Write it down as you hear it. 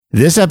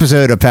This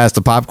episode of Pass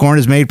the Popcorn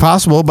is made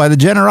possible by the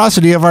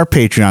generosity of our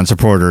Patreon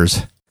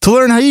supporters. To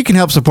learn how you can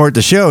help support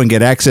the show and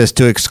get access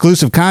to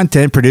exclusive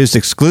content produced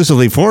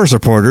exclusively for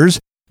supporters,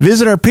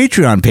 visit our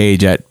Patreon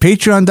page at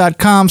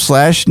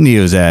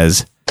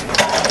patreon.com/NEOZAZ.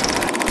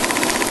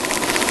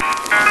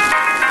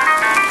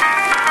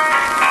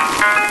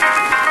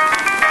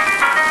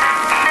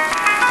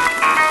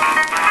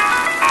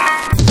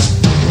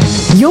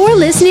 You're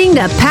listening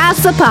to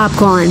Pass the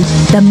Popcorn,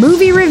 the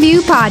movie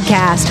review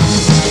podcast.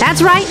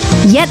 That's right,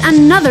 yet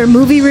another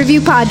movie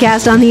review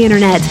podcast on the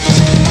internet.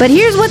 But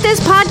here's what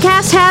this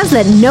podcast has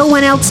that no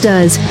one else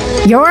does.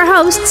 Your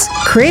hosts,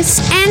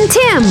 Chris and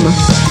Tim.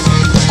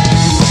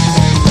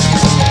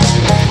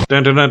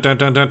 Dun, dun, dun, dun,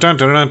 dun, dun, dun,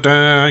 dun,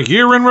 dun.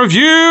 Year in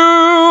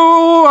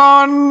review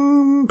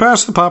on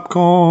Pass the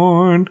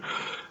Popcorn.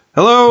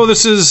 Hello,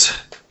 this is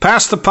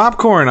Pass the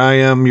Popcorn. I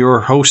am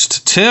your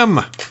host, Tim.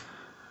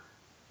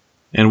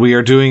 And we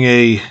are doing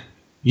a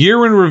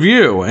year in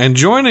review. And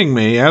joining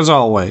me, as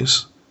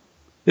always,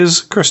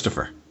 is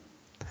Christopher.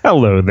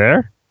 Hello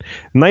there.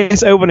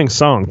 Nice opening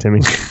song,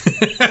 Timmy.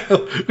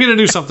 We're going to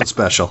do something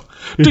special.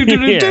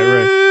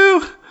 Right.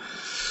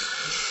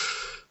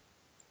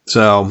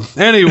 So,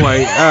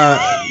 anyway,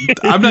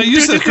 I'm not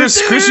used to Chris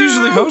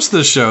usually hosts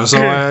this show, so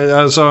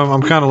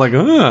I'm kind of like,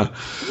 No,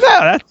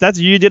 that's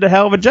you did a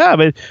hell of a job.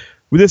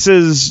 This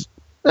is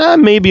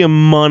maybe a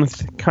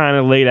month kind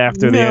of late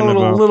after the end of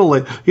a little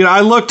late. You know, I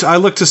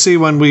looked to see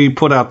when we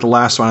put out the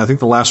last one. I think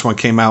the last one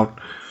came out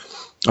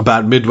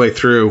about midway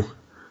through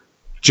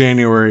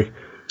January.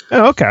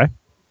 Oh, okay.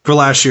 For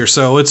last year,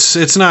 so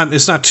it's not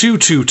too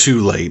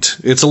late.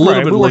 It's a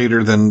little bit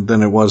later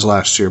than it was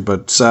last year,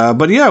 but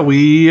yeah,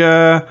 we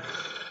are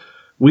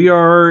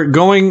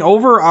going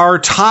over our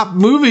top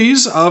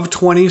movies of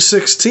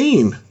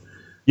 2016.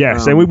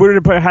 Yes, and we would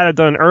have had it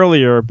done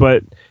earlier,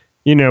 but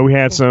you know, we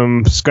had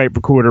some Skype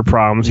recorder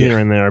problems here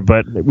and there,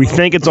 but we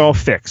think it's all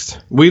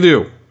fixed. We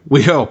do.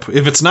 We hope.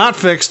 If it's not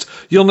fixed,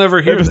 you'll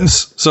never hear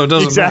this, so it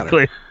doesn't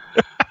matter.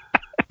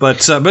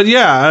 But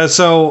yeah,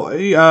 so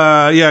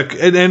yeah,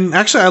 and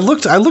actually, I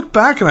looked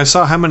back and I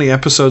saw how many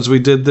episodes we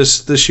did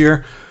this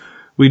year.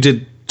 We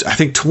did, I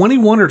think,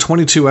 21 or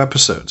 22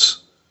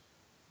 episodes.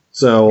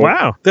 So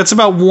wow, that's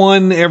about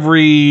one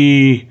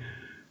every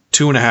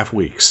 2.5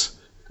 weeks.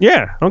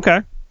 Yeah.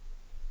 Okay.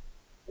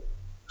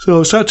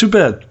 So it's not too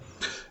bad.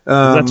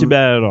 Not too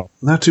bad at all.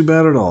 Not too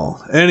bad at all.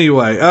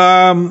 Anyway,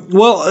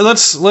 well,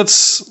 let's.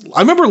 I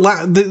remember.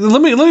 Let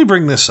me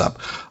bring this up.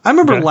 I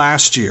remember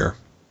last year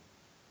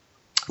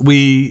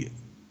we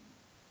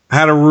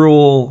had a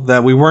rule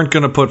that we weren't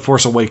going to put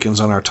Force Awakens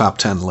on our top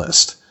 10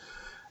 list,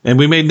 and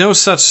we made no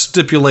such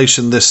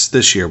stipulation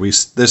this year.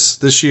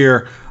 This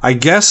year, I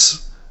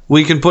guess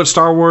we can put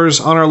Star Wars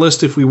on our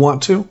list if we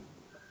want to.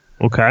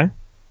 Okay.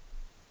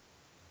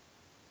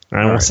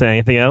 I won't say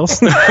anything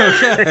else.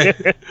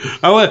 Okay.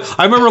 I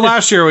remember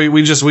last year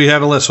we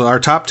had a list with our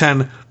top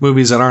 10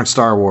 movies that aren't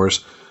Star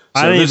Wars.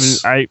 So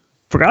I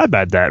forgot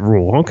about that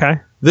rule. Okay.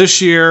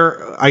 This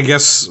year, I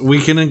guess we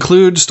can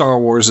include Star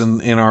Wars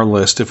in our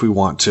list if we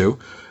want to.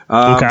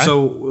 Okay.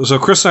 So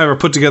Chris and I have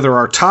put together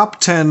our top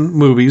 10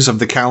 movies of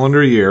the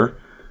calendar year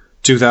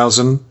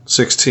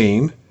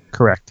 2016.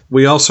 Correct.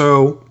 We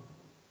also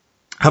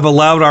have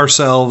allowed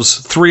ourselves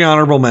 3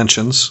 honorable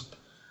mentions.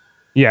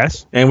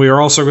 Yes. And we are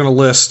also going to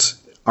list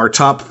our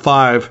top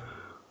 5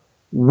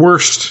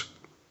 worst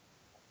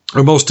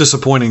or most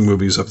disappointing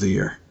movies of the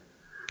year.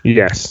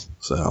 Yes.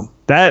 So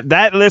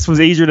that list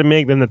was easier to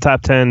make than the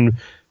top 10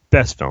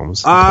 best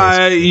films.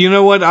 You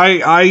know what?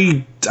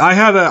 I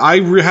had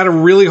a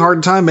really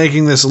hard time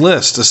making this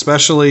list,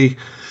 especially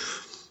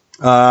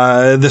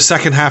the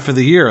second half of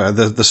the year,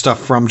 the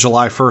stuff from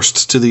July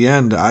 1st to the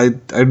end. I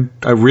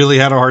really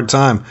had a hard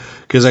time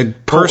because I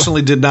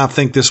personally did not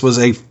think this was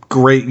a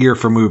great year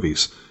for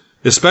movies,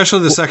 especially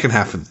the second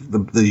half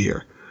of the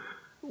year.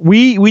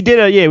 We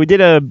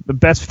did a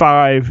best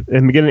 5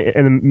 in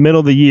the middle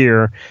of the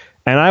year,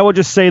 and I will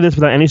just say this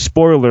without any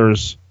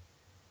spoilers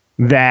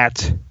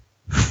that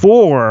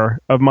 4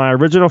 of my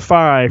original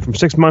 5 from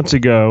 6 months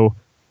ago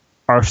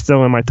are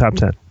still in my top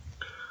 10.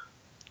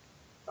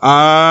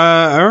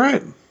 All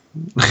right.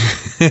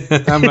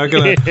 I'm not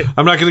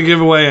gonna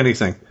give away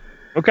anything.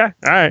 Okay.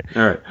 All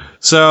right.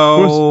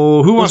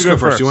 So who wants to go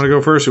first? You want to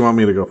go first? Or you want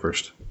me to go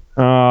first?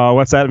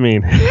 What's that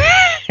mean?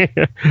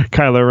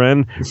 Kylo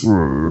Ren.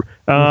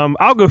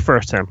 I'll go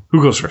first, Tim.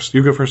 Who goes first?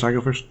 You go first. I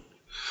go first.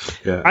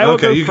 Yeah. I will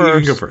go you first. You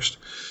can go first.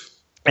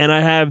 And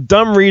I have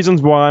dumb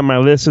reasons why my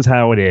list is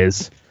how it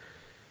is.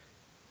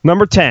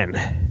 Number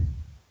 10,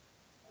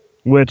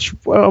 which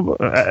play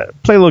a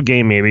little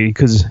game maybe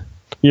because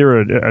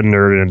you're a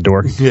nerd and a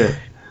dork. Yeah.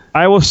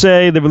 I will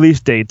say the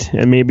release date,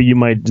 and maybe you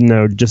might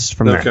know just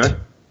from that.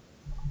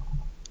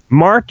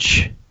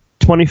 March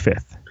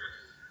 25th.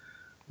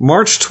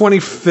 March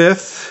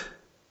 25th.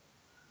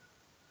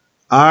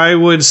 I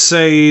would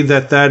say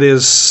that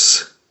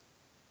is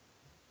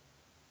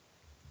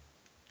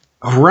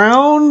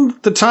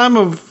around the time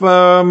of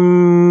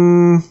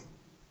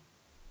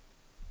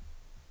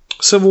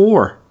Civil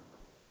War.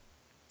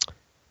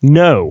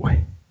 No.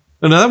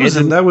 No,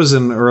 that was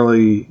in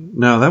early.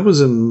 No, that was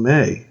in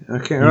May. I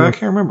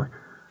can't remember.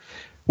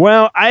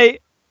 Well,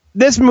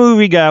 this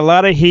movie got a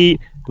lot of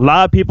heat. A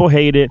lot of people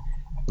hate it.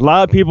 A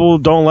lot of people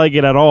don't like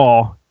it at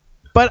all.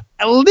 But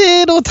a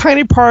little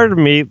tiny part of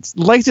me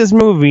likes this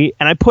movie,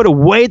 and I put it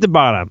way at the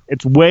bottom.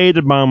 It's way at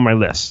the bottom of my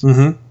list.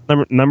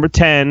 Mm-hmm. Number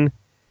 10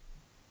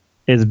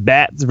 is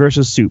Bats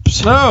versus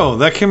Soups. Oh,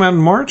 that came out in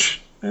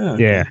March?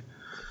 Yeah.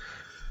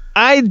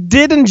 I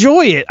did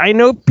enjoy it. I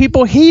know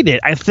people hate it.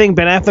 I think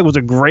Ben Affleck was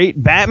a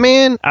great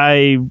Batman.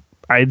 I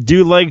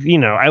do like,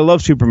 I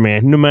love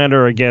Superman. No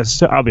matter, I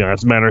guess, I'll be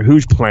honest, no matter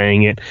who's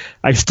playing it,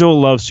 I still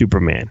love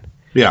Superman.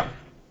 Yeah.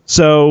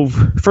 So,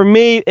 for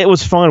me, it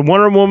was fun.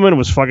 Wonder Woman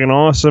was fucking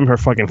awesome. Her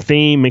fucking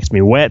theme makes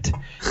me wet.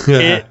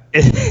 Yeah.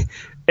 It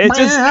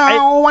just...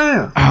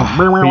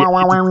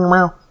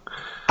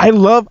 I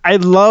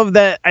love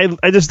that.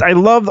 I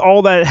love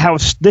all that, how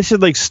this is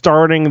like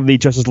starting the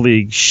Justice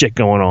League shit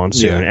going on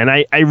soon. Yeah. And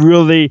I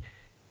really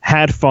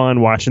had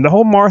fun watching. The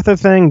whole Martha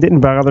thing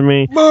didn't bother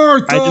me.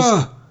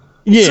 Martha!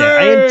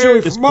 I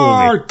enjoyed this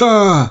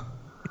Martha!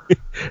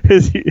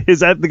 movie.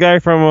 Is that the guy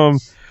from,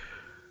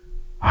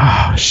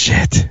 oh,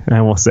 shit. I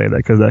won't say that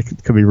because that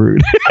could be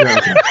rude.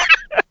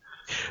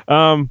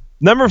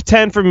 Number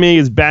 10 for me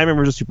is Batman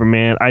vs.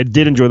 Superman. I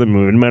did enjoy the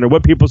movie. No matter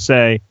what people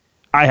say,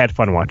 I had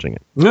fun watching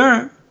it. All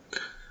right.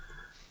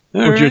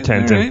 What's your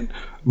 10, Tim? Right.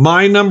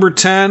 My number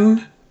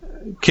 10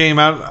 came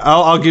out.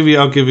 I'll give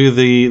you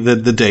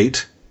the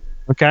date.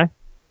 Okay.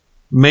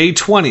 May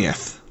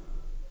 20th.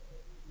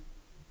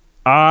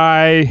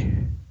 I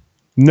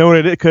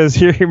noted it because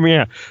hear me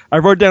out. I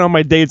wrote down all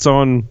my dates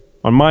on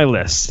my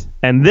list,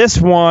 and this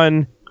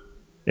one,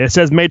 it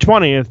says May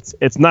 20th.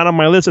 It's not on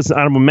my list. It's an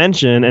honorable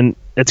mention, and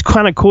it's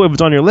kind of cool if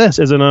it's on your list.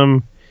 Is it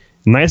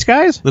Nice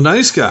Guys? The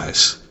Nice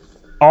Guys.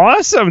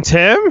 Awesome,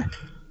 Tim.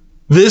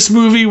 This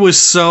movie was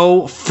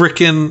so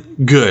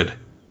freaking good.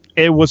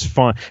 It was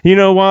fun. You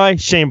know why?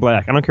 Shane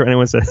Black. I don't care what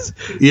anyone says.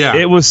 Yeah.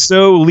 It was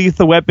so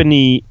Lethal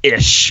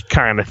Weapon-y-ish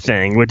kind of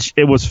thing, which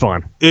it was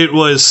fun. It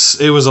was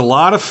a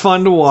lot of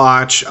fun to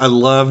watch. I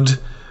loved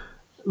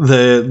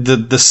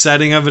the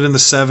setting of it in the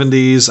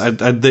 70s.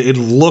 It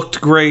looked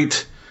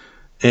great.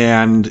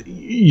 And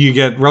you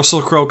get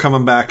Russell Crowe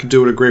coming back and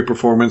doing a great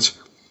performance.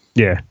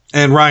 Yeah.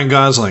 And Ryan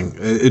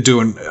Gosling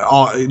doing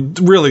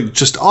really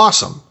just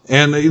awesome.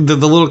 And the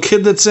little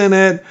kid that's in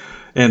it,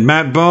 and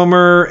Matt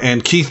Bomer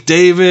and Keith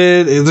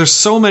David. There's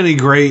so many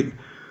great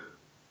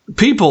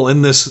people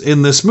in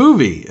this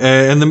movie,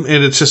 and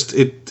it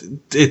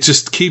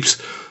just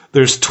keeps.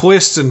 There's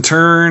twists and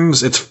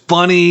turns. It's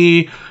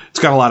funny. It's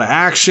got a lot of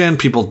action.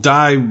 People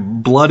die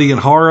bloody and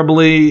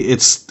horribly.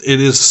 It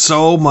is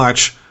so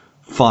much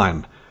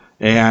fun.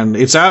 And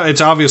it's out.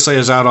 It's obviously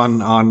out on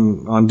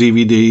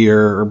DVD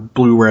or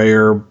Blu-ray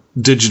or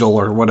digital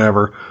or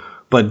whatever.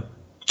 But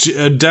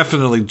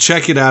definitely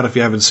check it out if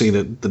you haven't seen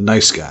it. The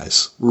Nice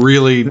Guys,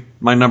 really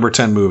my number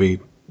 10 movie.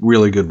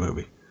 Really good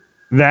movie.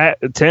 That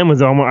Tim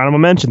was honorable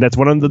mention. That's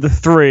one of the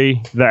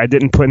three that I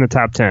didn't put in the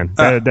top 10.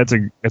 That's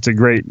a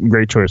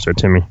great choice there,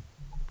 Timmy.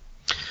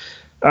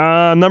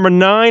 Number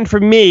 9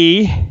 for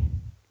me.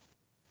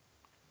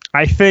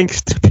 I think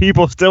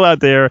people still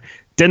out there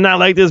did not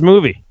like this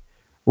movie.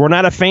 We're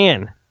not a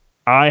fan.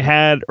 I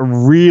had a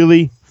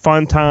really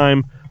fun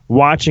time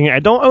watching it. I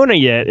don't own it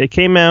yet. It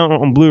came out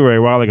on Blu-ray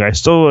a while ago. I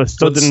still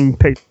didn't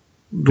pick.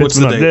 What's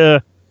the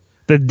date?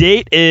 The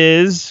date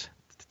is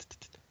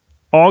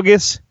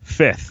August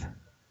 5th.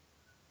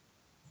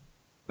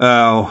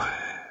 Oh,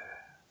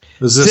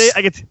 is this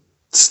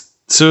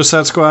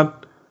Suicide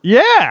Squad?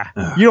 Yeah,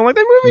 you don't like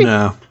that movie?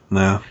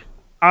 No.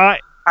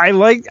 I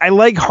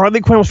like Harley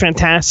Quinn was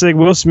fantastic.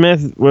 Will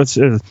Smith was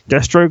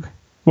Deathstroke,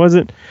 was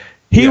it?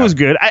 He was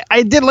good.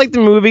 I did like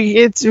the movie.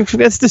 It's the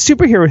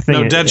superhero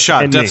thing. No,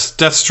 Deadshot.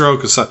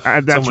 Deathstroke is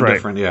someone right.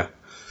 different. Yeah.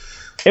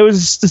 It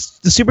was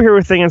the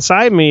superhero thing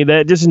inside me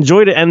that just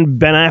enjoyed it, and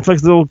Ben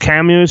Affleck's little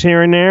cameos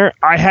here and there.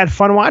 I had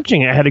fun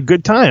watching it. I had a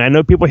good time. I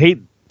know people hate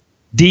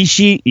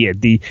D-Sheet. Yeah,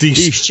 D-Sheet.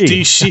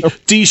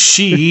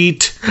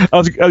 I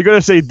was going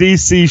to say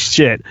DC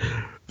shit.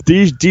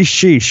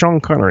 D-Sheet, Sean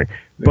Connery.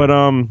 But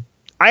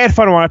I had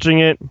fun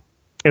watching it.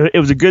 It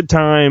was a good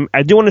time.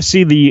 I do want to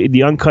see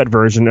the uncut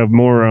version of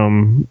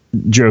more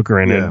Joker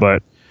in it,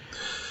 but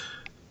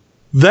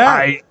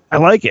I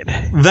like it.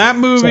 That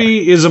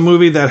movie is a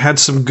movie that had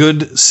some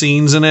good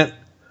scenes in it,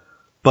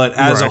 but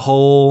as a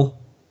whole,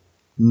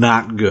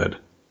 not good.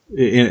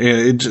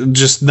 It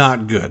just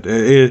not good.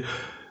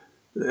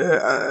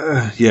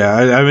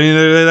 I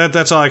mean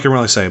that's all I can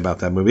really say about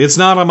that movie. It's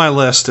not on my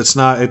list. It's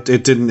not.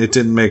 It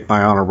didn't make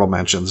my honorable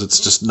mentions. It's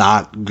just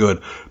not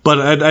good.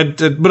 But I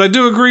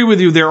do agree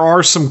with you. There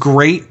are some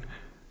great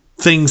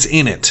things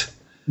in it.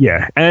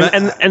 Yeah,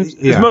 and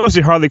it's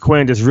mostly Harley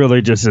Quinn. Just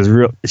is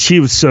real. She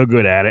was so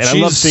good at it. And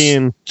I love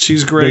seeing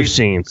she's great those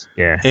scenes.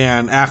 Yeah,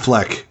 and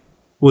Affleck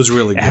was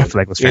really good.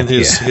 Affleck was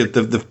fantastic.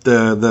 In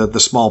the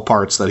small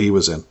parts that he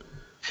was in.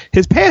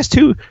 His past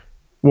two.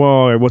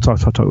 Well, we'll talk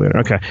later.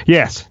 Okay.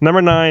 Yes.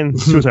 Number 9,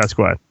 Suicide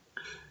Squad.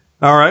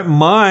 All right.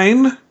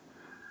 Mine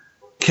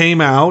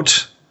came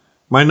out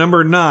My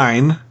number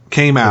 9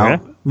 came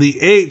out the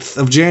 8th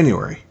of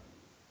January.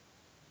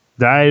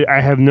 I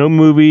have no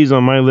movies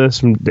on my list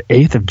from the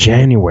 8th of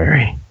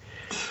January.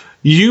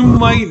 You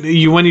might,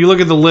 when you look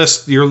at the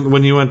list,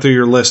 when you went through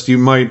your list, you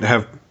might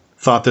have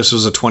thought this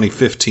was a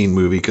 2015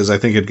 movie because I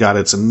think it got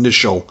its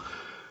initial,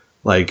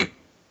 like,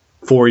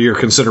 4-year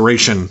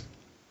consideration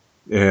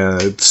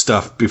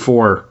stuff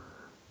before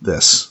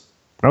this.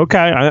 Okay,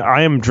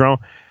 I am drawing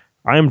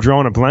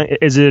a blank.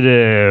 Is it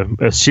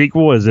a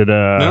sequel? Is it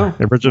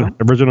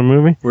original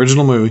movie?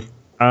 Original movie.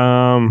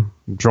 Drawing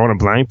a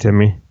blank,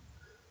 Timmy.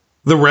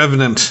 The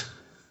Revenant.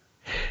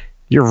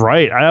 You're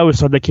right. I always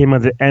thought that came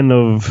at the end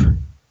of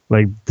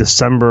like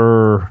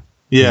December.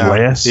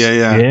 Yeah.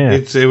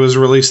 It was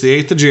released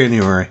the 8th of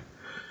January.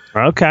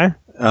 Okay.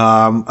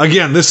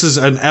 Again, this is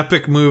an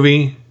epic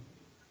movie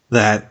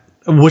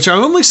which I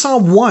only saw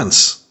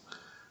once.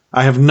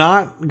 I have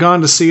not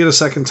gone to see it a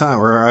second time,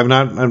 or I've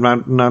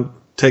not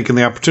taken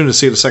the opportunity to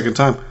see it a second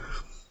time.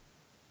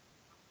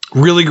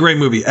 Really great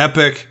movie,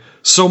 epic.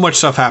 So much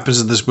stuff happens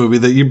in this movie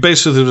that you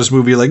basically through this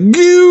movie like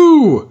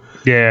goo.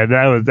 Yeah,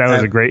 that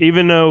was a great.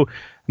 Even though I'm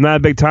not a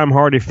big Tom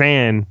Hardy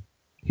fan,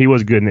 he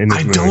was good in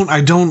this movie.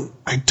 I don't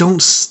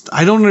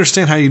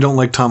understand how you don't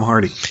like Tom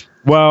Hardy.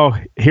 Well,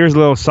 here's a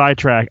little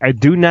sidetrack.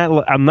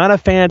 I'm not a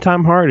fan of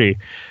Tom Hardy,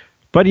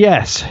 but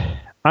yes,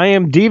 I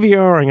am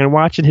DVRing and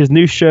watching his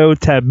new show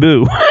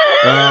Taboo.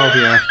 Oh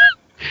yeah.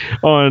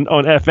 on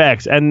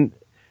FX, and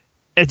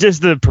it's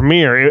just the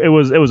premiere. It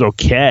was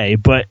okay,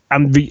 but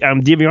I'm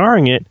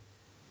DVRing it.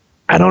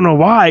 I don't know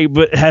why,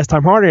 but it has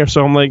Tom Hardy,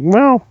 so I'm like,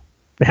 well,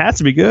 it has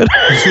to be good.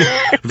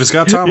 If it's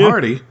got Tom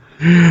Hardy,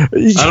 I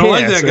don't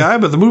like that guy,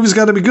 but the movie's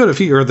got to be good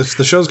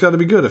the show's got to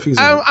be good if he's.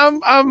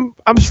 I'm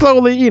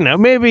slowly,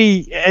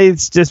 maybe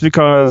it's just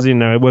because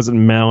it wasn't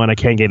Mel, and I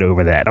can't get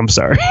over that. I'm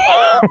sorry.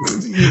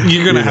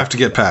 You're gonna have to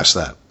get past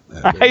that.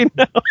 I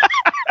know.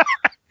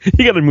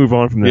 You got to move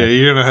on from that. Yeah,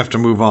 you're gonna have to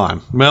move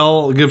on.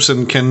 Mel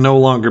Gibson can no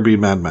longer be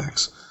Mad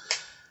Max.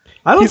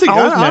 I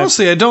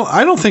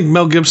don't think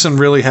Mel Gibson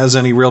really has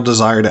any real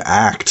desire to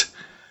act.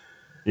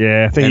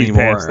 Yeah, I think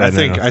anymore. I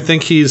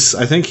think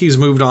he's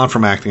moved on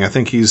from acting.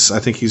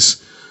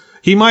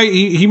 He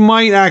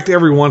might act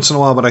every once in a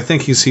while, but I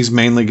think he's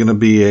mainly going to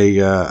be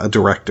a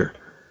director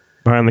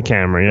behind the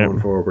camera. Yeah,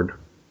 going forward.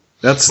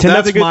 That's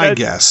my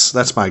guess.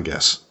 That's my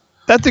guess.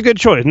 That's a good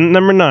choice.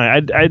 Number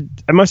 9. I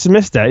must have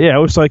missed that. Yeah, I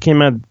always thought it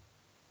came out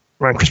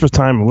around Christmas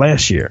time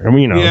last year. I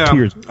mean, 2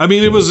 years. I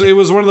mean, it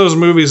was one of those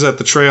movies that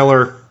the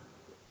trailer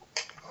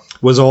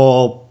was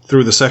all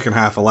through the second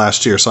half of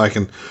last year, so I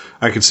can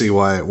see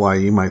why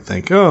you might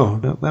think, oh,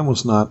 that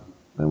was not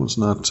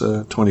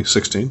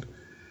 2016.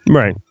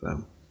 Right.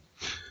 So.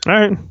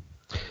 All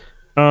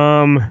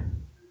right.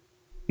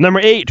 Number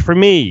 8 for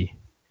me,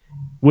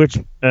 which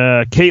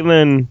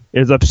Caitlin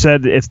is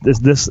upset it's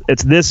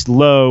this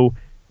low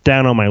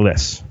down on my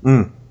list.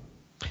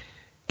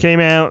 Came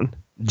out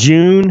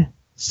June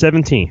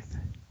 17th.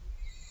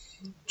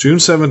 June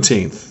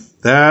 17th.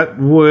 That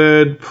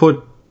would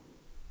put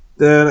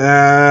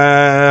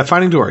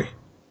Finding Dory.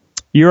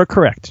 You're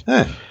correct.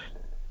 Hey.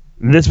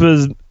 This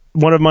was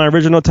one of my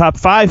original top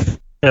 5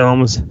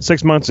 films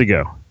 6 months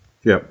ago.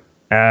 Yep.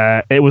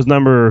 It was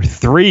number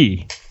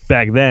 3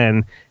 back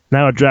then.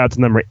 Now it dropped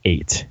to number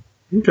 8.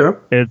 Okay.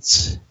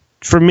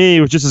 For me,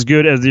 it was just as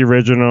good as the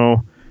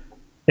original.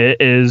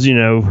 It is,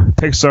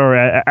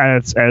 Pixar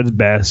at its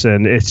best,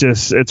 and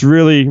it's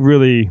really,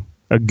 really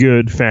a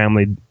good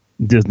family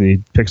Disney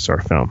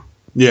Pixar film.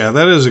 Yeah,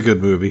 that is a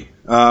good movie.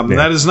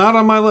 That is not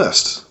on my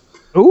list.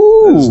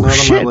 Ooh,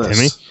 shit,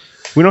 Timmy.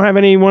 We don't have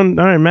anyone.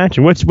 All right,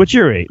 matching. What's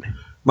your 8?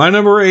 My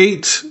number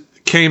 8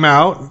 came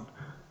out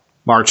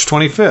March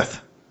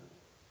 25th.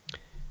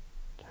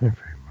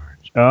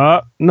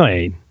 No,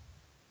 8.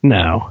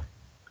 No.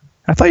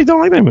 I thought you don't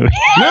like that movie.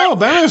 No,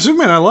 Batman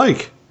Superman I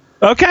like.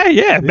 Okay,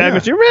 yeah,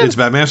 Batman Superman. It's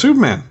Batman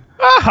Superman.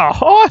 Oh,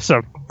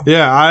 awesome.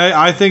 Yeah,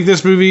 I think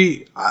this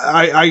movie,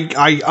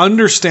 I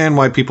understand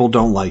why people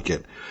don't like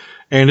it.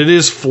 And it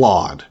is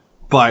flawed.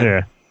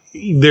 But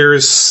there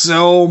is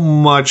so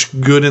much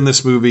good in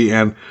this movie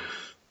and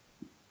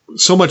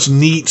so much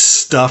neat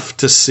stuff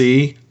to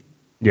see.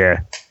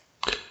 Yeah.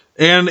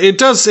 And it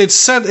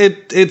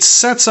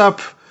sets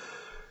up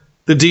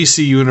the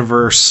DC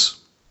universe.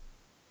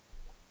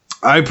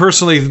 I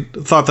personally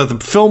thought that the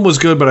film was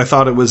good, but I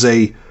thought it was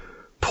a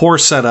poor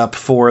setup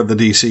for the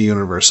DC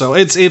universe. So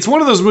it's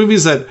one of those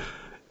movies that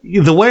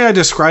the way I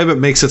describe it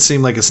makes it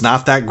seem like it's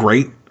not that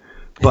great.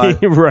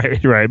 But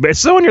right. But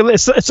it's on your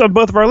list. It's on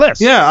both of our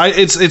lists. Yeah,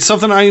 it's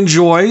something I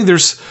enjoy.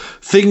 There's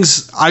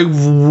things I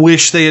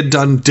wish they had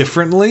done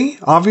differently,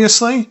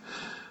 obviously.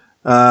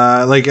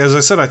 Like as I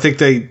said, I think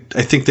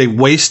they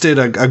wasted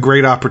a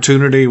great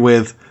opportunity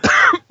with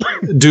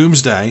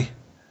Doomsday.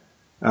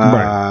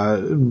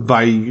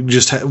 By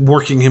just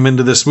working him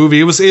into this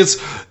movie. It's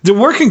the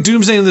working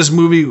Doomsday in this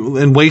movie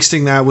and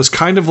wasting that was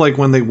kind of like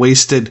when they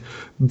wasted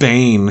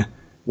Bane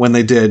when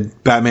they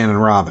did Batman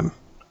and Robin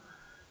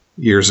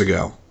years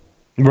ago.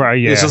 Right,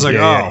 yeah. It's just like,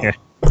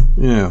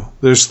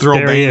 there's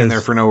throw Bane in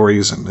there for no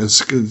reason.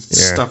 It's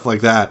stuff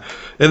like that,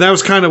 and that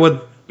was kind of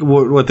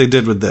what they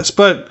did with this.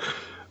 But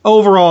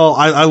overall,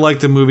 I like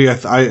the movie.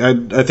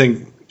 I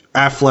think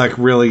Affleck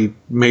really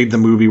made the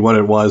movie what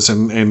it was,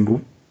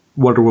 and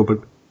Wonder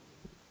Woman.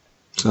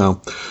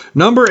 So,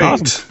 number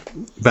 8,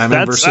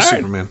 Batman versus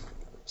Superman.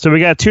 So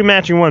we got 2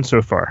 matching ones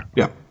so far.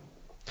 Yeah.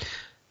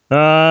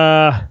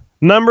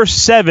 Number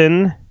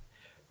 7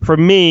 for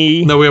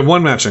me. No, we have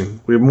 1 matching.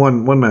 We have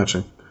one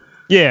matching.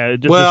 Yeah.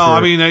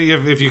 I mean,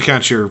 if you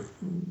count your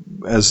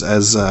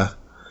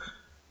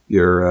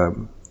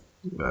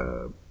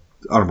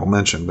honorable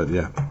mention, but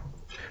yeah.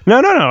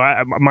 No.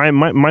 My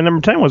number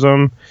 10 was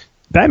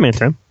Batman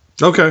 10.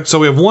 Okay, so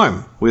we have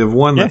 1. We have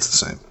 1 that's the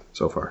same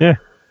so far. Yeah.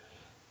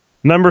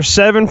 Number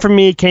 7 for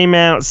me came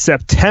out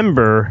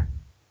September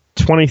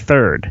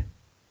 23rd.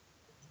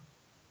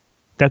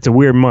 That's a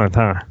weird month,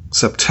 huh?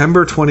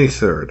 September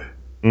 23rd.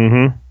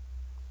 Mm-hmm.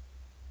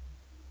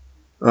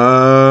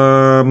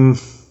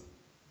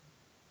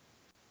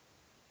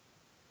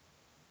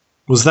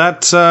 Was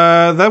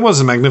that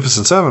wasn't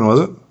Magnificent Seven,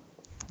 was it?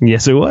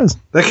 Yes, it was.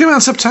 That came out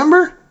in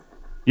September?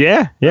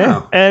 Yeah.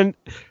 Wow. And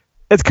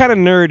it's kind of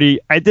nerdy.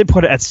 I did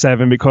put it at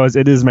 7 because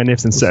it is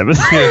Magnificent Seven.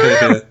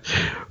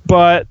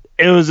 But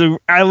it was a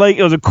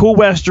cool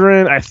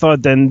Western. I thought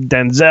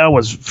Denzel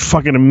was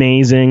fucking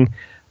amazing.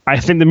 I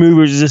think the movie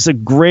was just a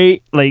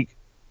great, like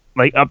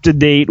up to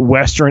date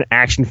Western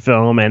action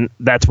film, and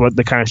that's what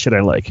the kind of shit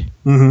I like.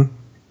 Mm-hmm.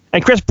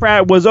 And Chris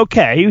Pratt was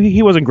okay.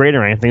 He wasn't great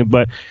or anything,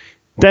 but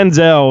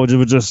Denzel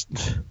was just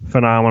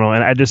phenomenal.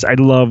 And I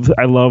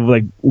love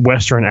like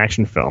Western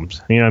action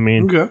films. You know what I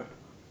mean? Okay.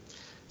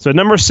 So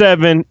number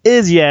 7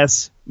 is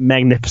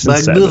Magnificent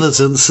Seven.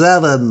 Magnificent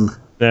Seven.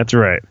 That's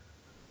right.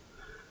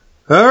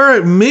 All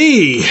right,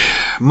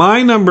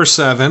 my number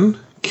 7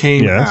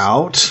 came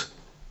out.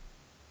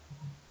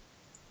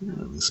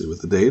 Let me see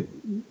what the date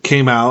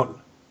came out.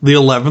 The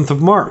 11th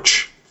of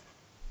March.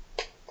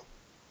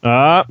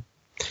 That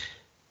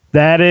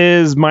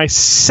is my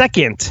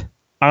second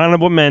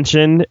honorable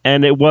mention,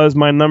 and it was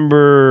my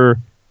number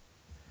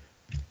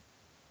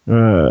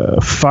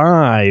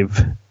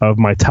 5 of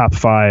my top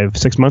 5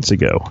 6 months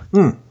ago.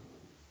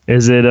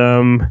 Is it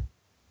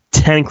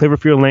 10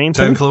 Cloverfield Lane?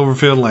 10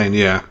 Cloverfield Lane,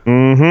 yeah.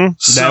 Mm-hmm.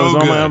 So that was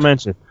all my honorable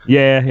mention.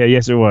 Yeah,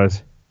 yes, it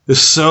was. It's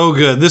so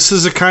good. This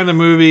is a kind of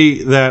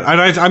movie that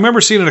I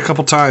remember seeing it a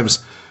couple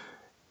times.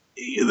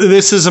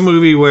 This is a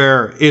movie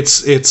where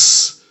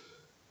it's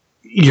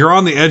you're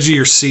on the edge of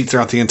your seat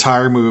throughout the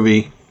entire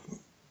movie,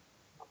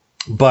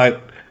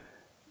 but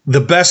the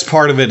best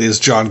part of it is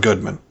John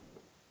Goodman.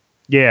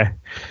 Yeah,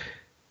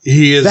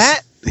 he is.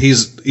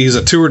 He's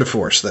a tour de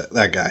force.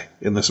 That guy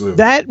in this movie.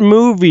 That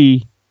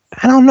movie,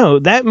 I don't know.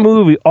 That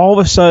movie, all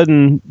of a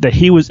sudden, that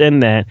he was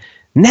in that.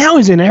 Now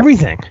he's in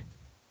everything.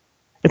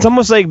 It's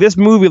almost like this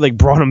movie like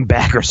brought him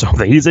back or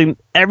something. He's in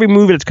every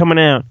movie that's coming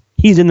out.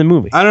 He's in the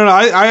movie. I don't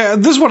know.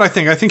 This is what I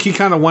think. I think he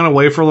kind of went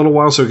away for a little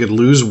while so he could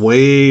lose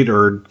weight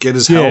or get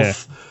his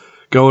health,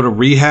 go to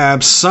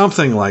rehab,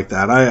 something like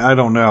that. I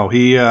don't know.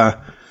 He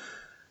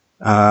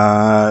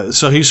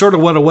so he sort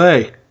of went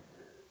away.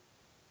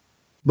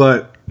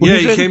 But yeah,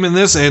 he came in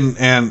this and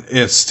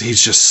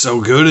he's just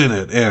so good in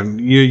it, and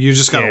you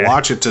just gotta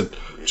watch it to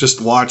just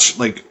watch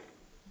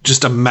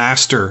just a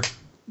master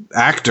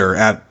actor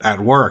at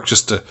work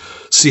just to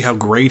see how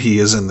great he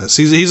is in this.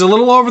 He's a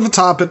little over the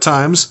top at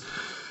times,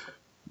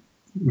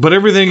 but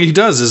everything he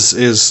does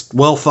is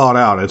well thought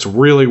out. It's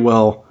really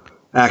well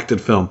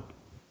acted film.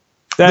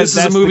 This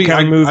is a movie.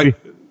 I'm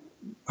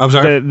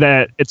sorry.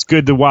 That it's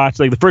good to watch.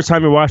 Like the first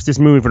time you watch this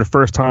movie for the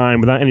first time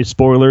without any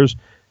spoilers,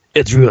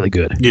 it's really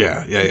good.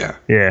 Yeah.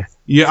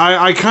 Yeah,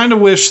 I kind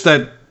of wish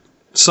that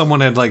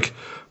someone had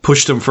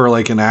pushed him for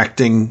an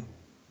acting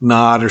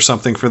nod or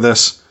something for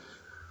this.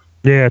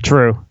 Yeah,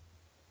 true.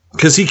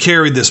 Because he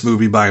carried this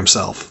movie by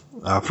himself.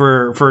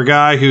 For a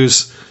guy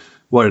who's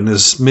in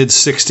his mid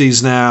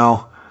 60s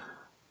now,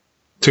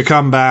 to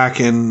come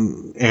back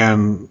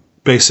and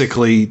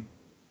basically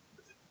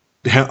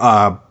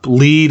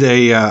lead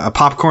a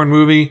popcorn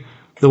movie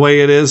the way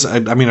it is.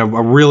 I mean, a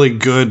really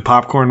good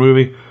popcorn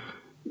movie.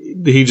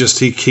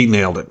 He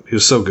nailed it. He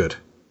was so good.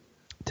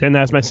 10.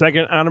 That's my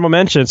second honorable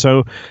mention.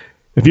 So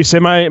if you say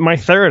my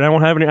third, I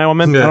won't have any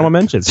honorable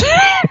mentions.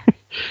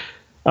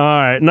 All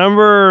right,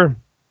 number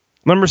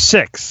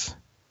 6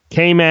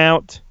 came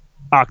out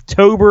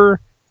October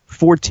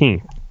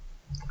 14th.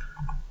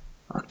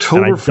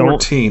 October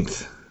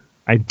 14th.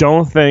 I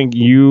don't think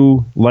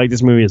you like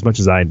this movie as much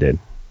as I did.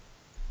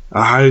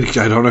 I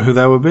don't know who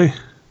that would be.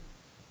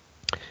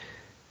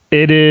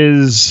 It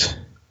is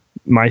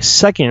my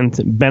second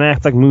Ben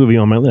Affleck movie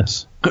on my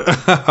list.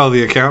 Oh,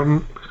 The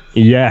Accountant?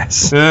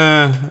 Yes.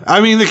 I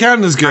mean, The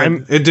Accountant is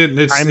good.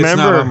 It's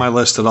not on my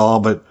list at all,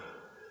 but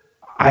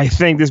I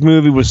think this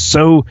movie was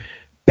so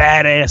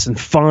badass and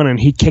fun, and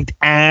he kicked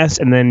ass.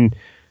 And then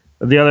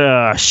the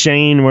other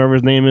Shane, whatever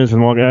his name is,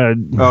 from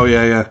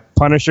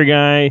Punisher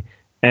guy,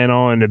 and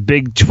on the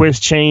big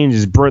twist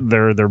change,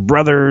 they're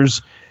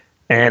brothers,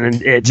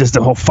 And it just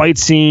the whole fight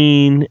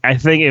scene. I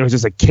think it was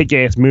just a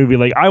kick-ass movie.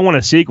 Like, I want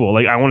a sequel.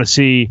 Like, I want to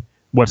see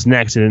what's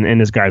next in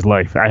this guy's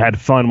life. I had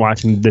fun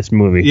watching this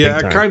movie. Yeah,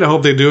 I kind of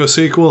hope they do a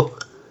sequel.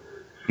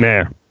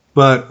 Yeah.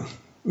 But,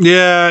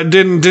 yeah, it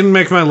didn't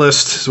make my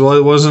list. Well,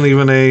 it wasn't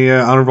even a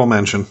honorable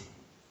mention.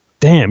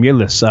 Damn, your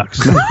list sucks.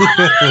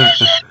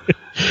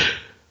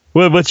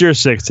 What's your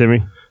 6,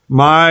 Timmy?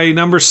 My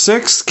number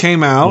 6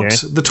 came out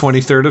the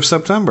 23rd of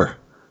September.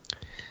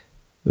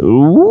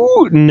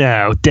 Ooh,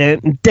 no.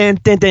 Dun, dun,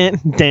 dun, dun,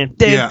 dun,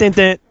 dun, dun,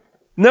 dun.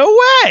 No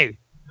way!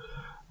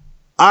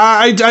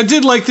 I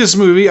did like this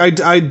movie.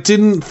 I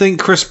didn't think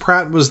Chris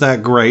Pratt was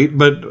that great,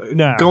 but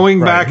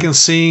going back and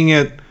seeing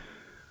it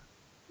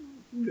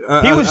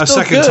a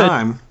second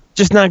time.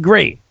 Just not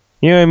great.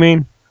 You know what I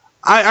mean?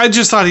 I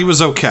just thought he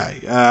was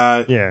okay.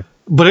 Yeah.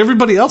 But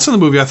everybody else in the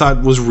movie I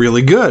thought was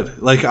really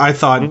good. Like, I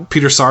thought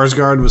Peter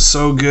Sarsgaard was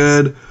so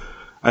good.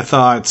 I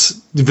thought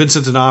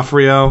Vincent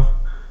D'Onofrio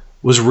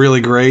was really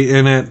great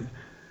in it.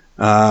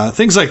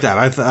 Things like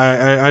that.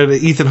 I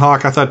Ethan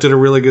Hawke I thought did a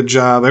really good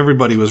job.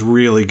 Everybody was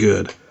really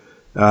good.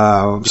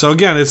 So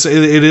again,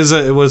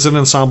 it was an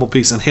ensemble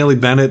piece, and Haley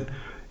Bennett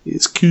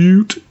is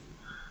cute.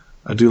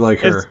 I do like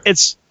her.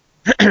 It's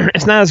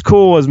not as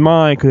cool as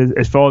mine because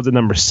it falls at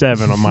number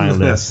 7 on my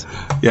list.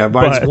 Yeah,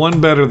 but it's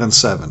one better than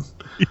 7.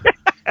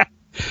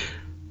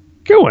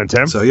 Good one,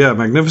 Tim. So yeah,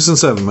 Magnificent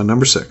 7, my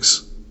number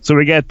 6. So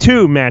we got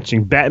 2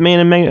 matching Batman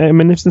and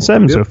Magnificent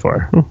 7 so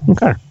far.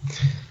 Okay.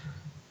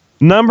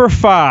 Number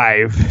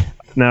 5.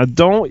 Now,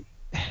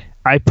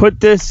 I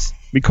put this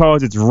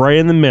because it's right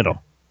in the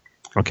middle.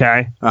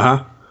 Okay?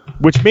 Uh-huh.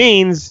 Which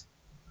means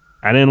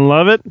I didn't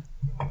love it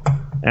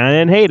and I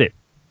didn't hate it.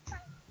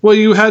 Well,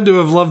 you had to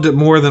have loved it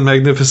more than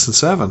Magnificent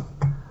 7.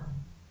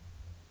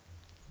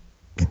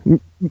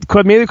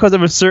 Maybe because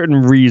of a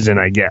certain reason,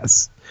 I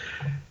guess.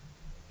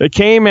 It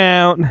came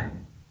out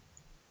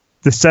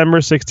December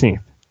 16th.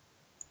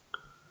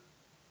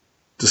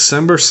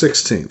 December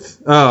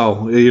 16th.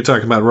 Oh, you're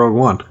talking about Rogue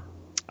One.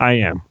 I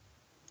am.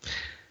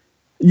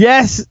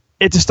 Yes,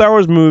 it's a Star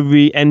Wars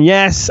movie, and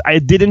yes, I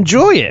did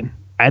enjoy it.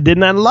 I did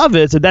not love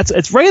it, so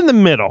it's right in the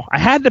middle. I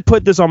had to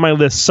put this on my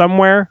list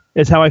somewhere,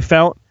 is how I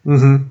felt.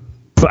 Mm-hmm.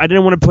 But I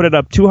didn't want to put it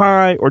up too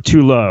high or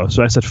too low,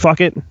 so I said,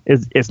 fuck it,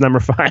 it's number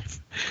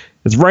 5.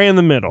 It's right in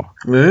the middle.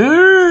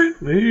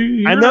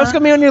 I know it's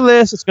going to be on your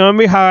list. It's going to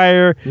be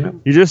higher. Yep.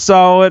 You just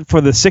saw it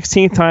for the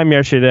 16th time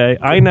yesterday.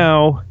 I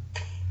know.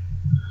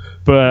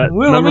 But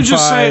let me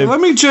just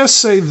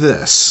say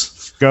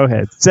this. Go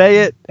ahead. Say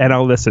it, and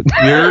I'll listen.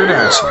 You're an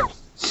asshole.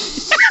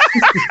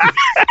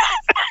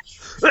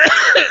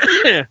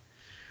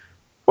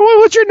 Well,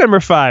 what's your number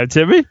 5,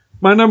 Timmy?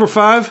 My number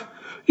 5?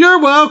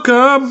 You're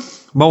welcome.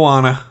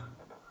 Moana.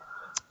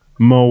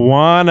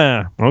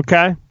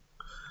 Okay.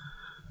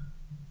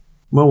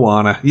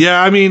 Moana.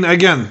 Yeah, I mean,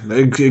 again,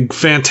 a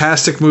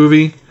fantastic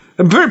movie.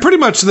 And pretty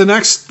much the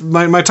next,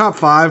 my top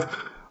 5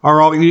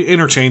 are all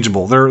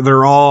interchangeable.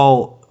 They're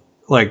all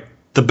like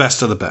the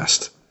best of the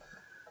best.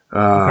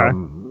 Okay.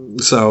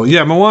 So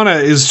yeah, Moana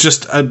is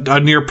just a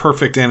near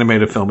perfect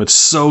animated film. It's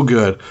so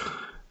good.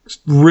 It's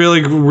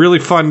really, really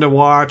fun to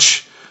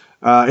watch.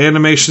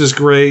 Animation is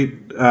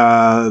great.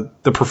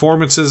 The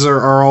performances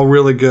are all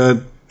really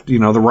good. You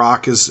know, The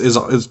Rock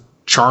is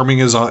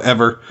charming as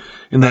ever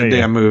in that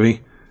damn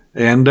movie.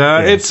 And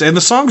and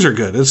the songs are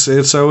good. It's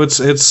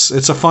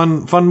a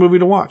fun movie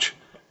to watch.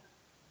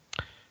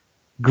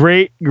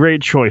 Great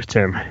choice,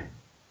 Tim.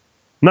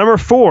 Number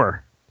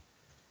 4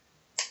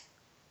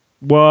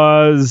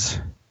 was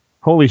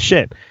holy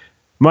shit.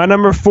 My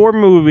number 4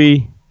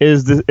 movie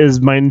is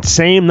my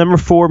same number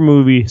 4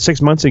 movie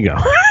 6 months ago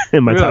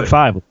in my top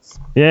 5.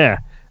 Yeah,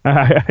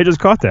 I just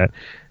caught that.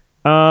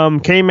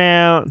 Came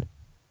out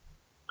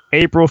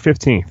April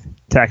 15th,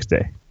 tax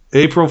day.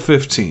 April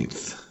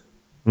 15th.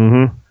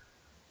 Mm-hmm.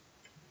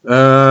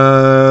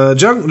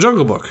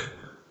 Jungle Book.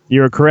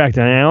 You're correct.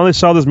 And I only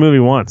saw this movie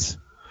once.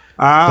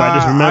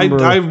 I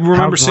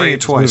remember seeing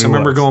it twice. I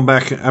remember going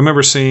back. I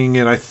remember seeing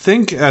it. I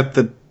think at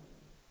the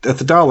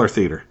Dollar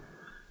Theater,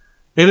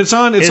 and it's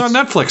on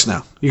Netflix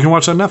now. You can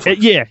watch it on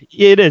Netflix.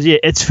 It is. Yeah,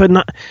 it's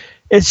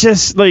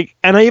just like,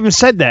 and I even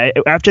said that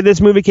after this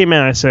movie came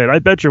out. I said, I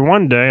bet you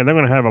one day they're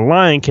going to have a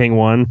Lion King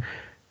one,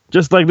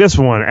 just like this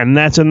one, and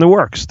that's in the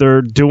works.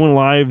 They're doing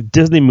live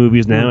Disney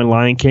movies now, and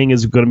Lion King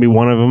is going to be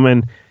one of them,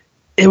 and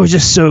it was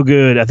just so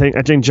good. I think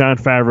Jon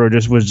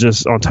Favreau was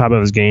just on top of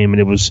his game, and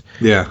it was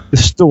the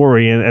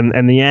story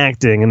and the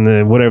acting and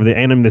the whatever, the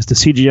animus, the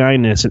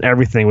CGI-ness and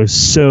everything was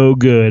so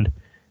good.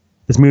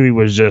 This movie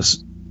was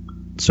just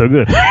so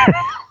good.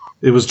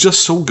 It was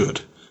just so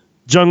good.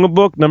 Jungle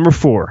Book, number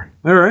 4.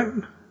 All right.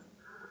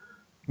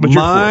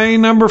 My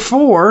number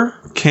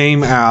 4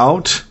 came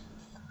out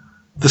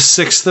the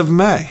 6th of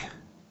May.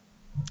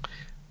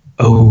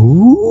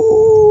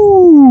 Oh,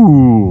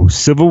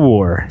 Civil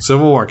War,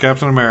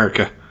 Captain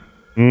America.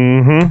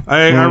 Mm-hmm.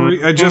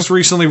 I just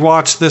recently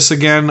watched this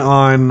again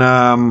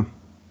on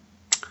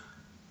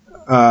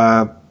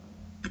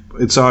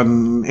it's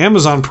on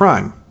Amazon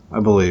Prime, I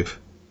believe.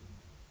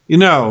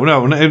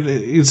 No,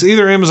 it's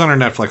either Amazon or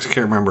Netflix. I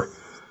can't remember.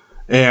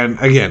 And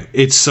again,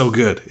 it's so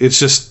good. It's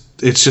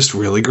just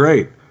really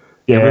great.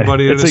 Yeah,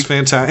 everybody in it is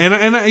fantastic.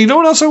 And you know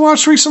what else I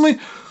watched recently?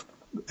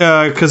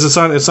 Because it's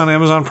on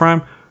Amazon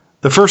Prime.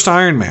 The first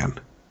Iron Man.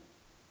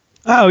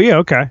 Oh yeah,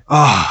 okay.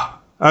 I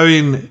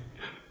mean,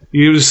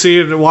 you see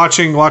it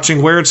watching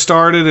where it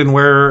started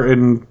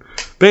and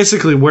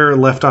basically where it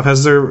left off.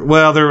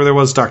 There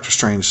was Doctor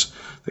Strange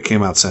that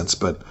came out since,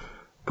 but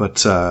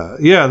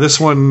yeah, this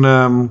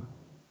one.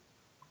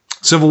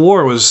 Civil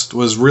War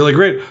was really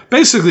great.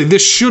 Basically,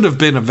 this should have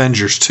been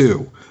Avengers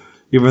 2,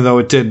 even though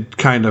it did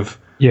kind of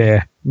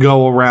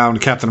go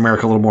around Captain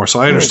America a little more. So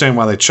I understand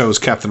why they chose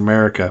Captain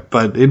America,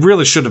 but it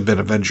really should have been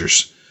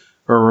Avengers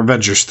or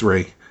Avengers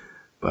 3.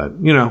 But,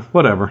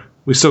 whatever.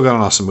 We still got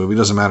an awesome movie.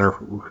 Doesn't matter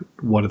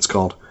what it's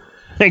called.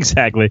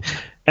 Exactly.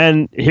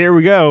 And here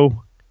we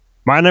go.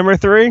 My number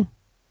 3,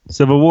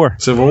 Civil War.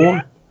 Civil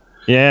War?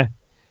 Yeah.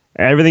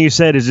 Everything you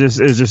said is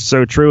just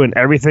so true, and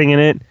everything in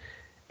it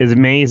is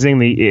amazing.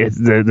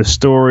 The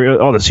story,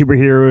 all the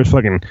superheroes,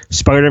 fucking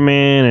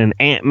Spider-Man and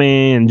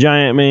Ant-Man and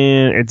Giant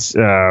Man. It's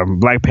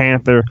Black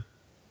Panther.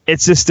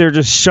 It's just they're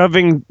just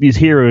shoving these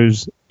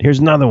heroes. Here's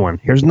another one.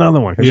 Here's another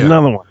one. Here's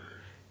another one.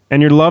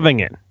 And you're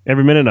loving it,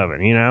 every minute of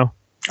it.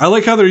 I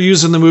like how they're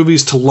using the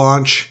movies to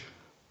launch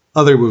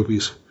other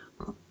movies.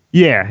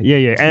 Yeah.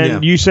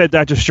 And you said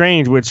Doctor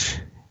Strange,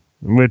 which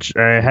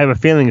I have a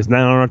feeling is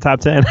not on our top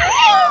 10.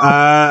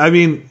 I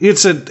mean,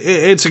 it's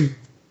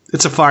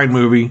a fine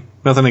movie.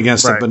 Nothing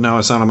against it, but no,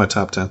 it's not on my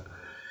top 10.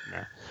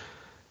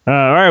 All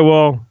right,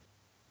 well,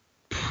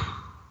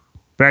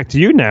 back to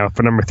you now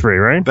for number 3,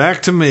 right?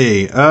 Back to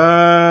me.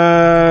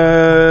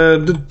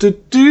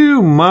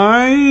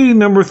 My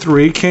number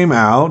 3 came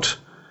out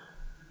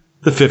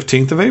the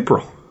 15th of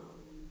April.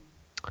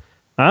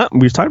 We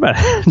just talked about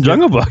it.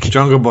 Jungle Book.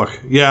 Jungle Book.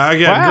 Yeah,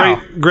 again, wow.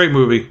 Great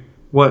movie.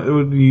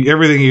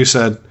 Everything you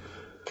said.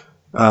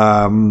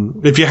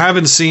 If you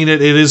haven't seen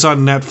it, it is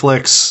on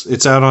Netflix.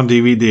 It's out on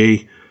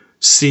DVD.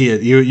 See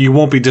it. You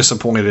won't be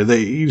disappointed.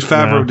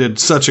 Favreau did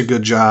such a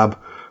good job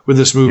with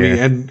this movie,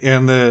 and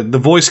the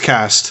voice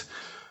cast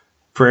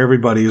for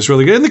everybody is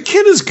really good, and the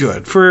kid is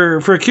good for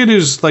a kid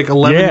who's like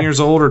 11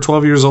 years old or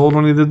 12 years old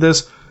when he did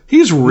this.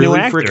 He's really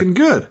freaking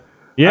good.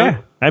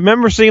 Yeah, I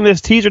remember seeing this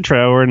teaser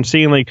trailer and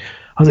seeing I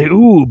was like,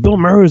 ooh, Bill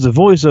Murray is the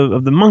voice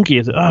of the monkey.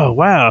 I said, oh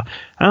wow,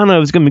 I don't know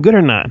if it's gonna be good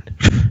or not.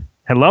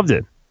 I loved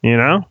it.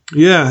 Yeah,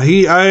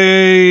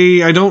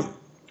 I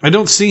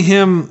don't see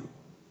him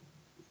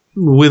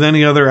with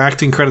any other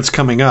acting credits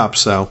coming up,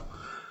 so.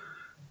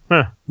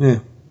 Huh. Yeah.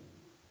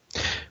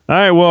 All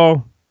right,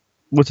 well,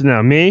 what's it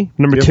now? Me?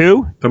 Number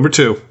 2? Number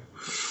 2.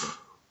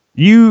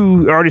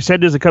 You already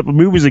said this a couple of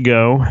movies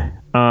ago.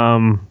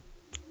 I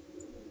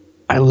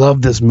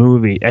love this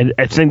movie.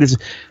 I think this,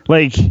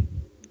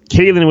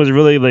 Caitlin was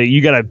really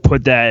you got to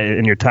put that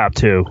in your top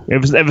 2.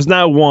 If it's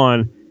not 1,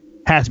 it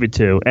has to be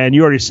 2. And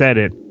you already said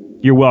it.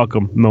 You're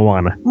welcome,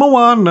 Moana.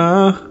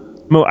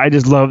 I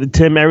just love it.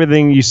 Tim,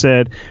 everything you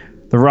said.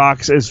 The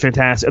Rocks is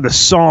fantastic. The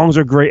songs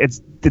are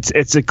great.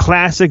 It's a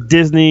classic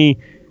Disney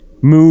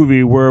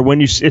movie where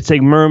it's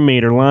like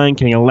Mermaid or Lion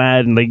King,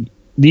 Aladdin.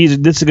 This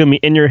is gonna be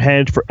in your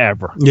head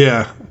forever.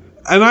 Yeah,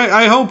 and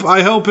I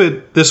hope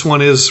this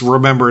one is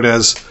remembered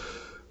as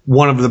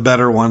one of the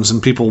better ones,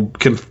 and people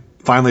can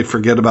finally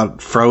forget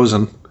about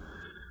Frozen.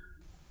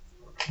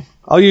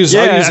 I'll use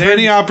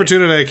any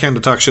opportunity I can to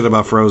talk shit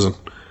about Frozen.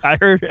 I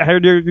heard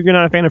you're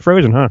not a fan of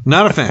Frozen, huh?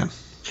 Not a fan.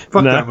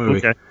 Fuck that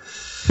movie. Okay.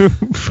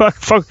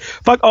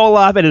 fuck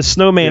Olaf and his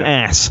snowman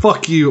ass.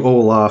 Fuck you,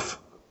 Olaf.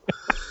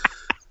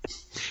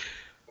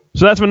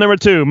 So that's my number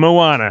 2,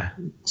 Moana.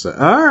 So,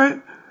 all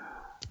right.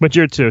 What's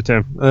your 2,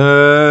 Tim?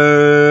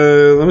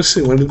 Let me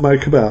see. When did mine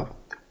come out?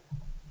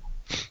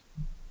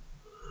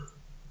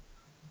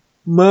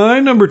 My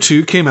number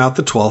 2 came out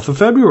the 12th of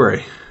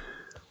February.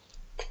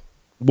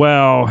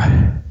 Well,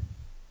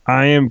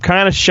 I am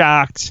kind of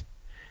shocked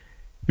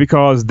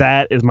because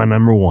that is my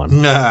number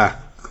 1. Nah.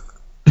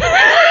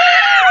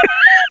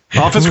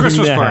 Office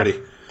Christmas Party.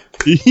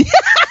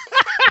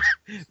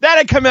 That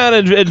had come out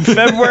in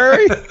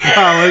February.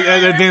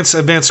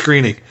 Advanced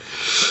screening.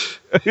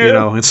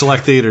 In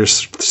select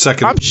theaters.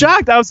 Second. I'm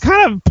shocked. I was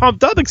kind of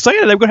pumped up,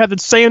 excited. They're going to have the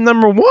same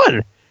number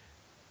 1.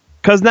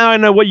 Because now I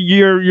know what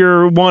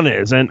your 1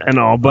 is and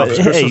all. But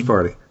Office Christmas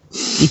Party.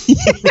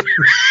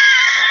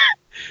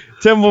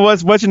 Tim,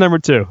 what's your number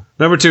 2?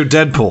 Number 2,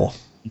 Deadpool.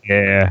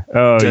 Yeah.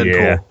 Oh, Deadpool.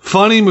 Yeah.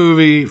 Funny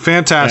movie.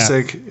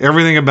 Fantastic. Yeah.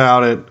 Everything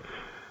about it.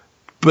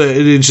 But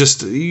it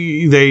just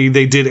they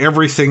did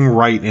everything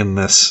right in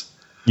this.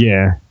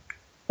 Yeah,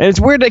 and it's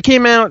weird that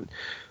came out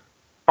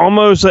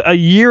almost a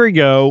year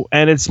ago,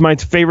 and it's my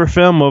favorite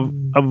film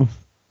of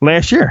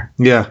last year.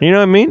 Yeah, you know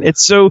what I mean?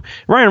 It's so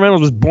Ryan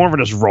Reynolds was born for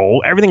this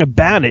role. Everything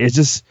about it is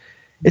just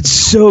it's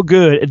so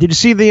good. Did you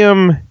see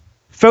the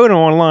photo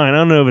online? I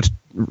don't know if it's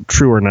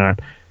true or not.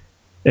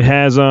 It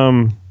has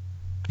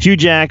Hugh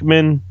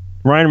Jackman,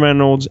 Ryan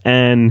Reynolds,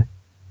 and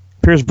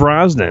Pierce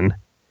Brosnan.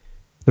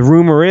 The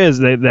rumor is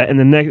that in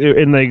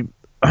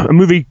a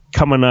movie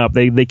coming up,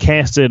 they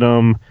casted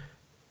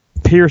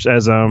Pierce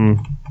as I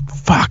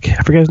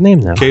forget his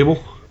name now.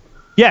 Cable?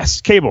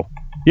 Yes, Cable.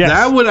 Yes.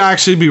 That would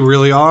actually be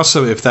really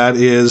awesome if that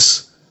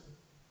is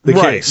the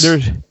case.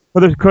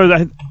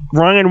 Because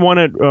Ryan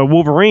wanted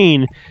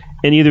Wolverine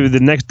in either the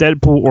next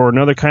Deadpool or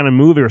another kind of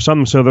movie or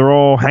something, so they're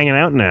all hanging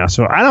out now.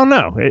 So I don't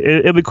know.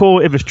 It'd be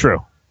cool if it's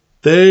true.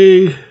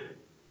 They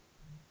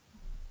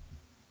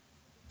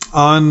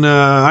on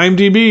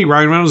IMDb,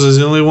 Ryan Reynolds is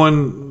the only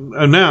one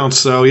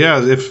announced. So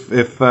yeah, if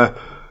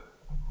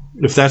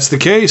that's the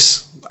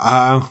case,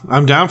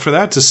 I'm down for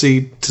that to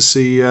see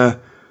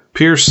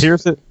Pierce.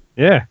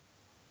 Yeah,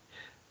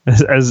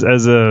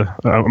 as a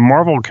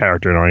Marvel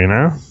character, you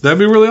know. That'd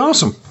be really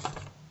awesome.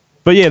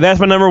 But yeah, that's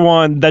my number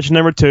one. That's your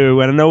number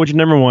two, and I know what your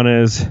number one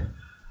is.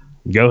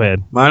 Go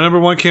ahead. My number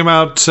one came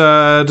out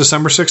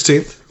December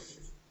 16th.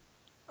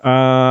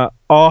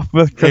 Off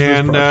with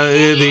Christmas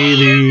and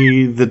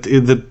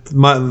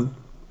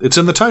it's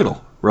in the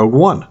title, Rogue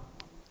One.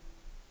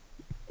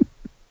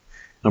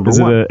 Number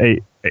is one.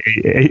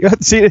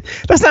 It see,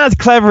 that's not as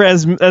clever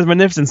as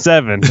Magnificent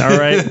Seven. All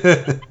right.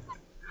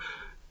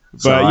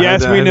 But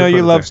yes, we know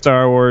you love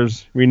Star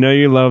Wars. We know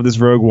you love this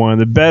Rogue One,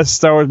 the best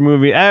Star Wars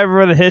movie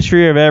ever in the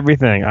history of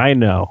everything. I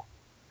know.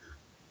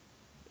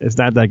 It's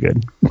not that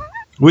good.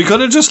 We could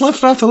have just left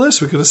it off the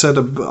list. We could have said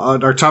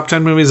our top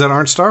 10 movies that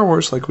aren't Star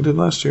Wars like we did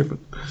last year. But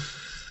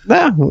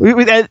no,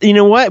 you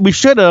know what? We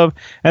should have.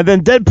 And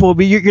then Deadpool would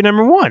be your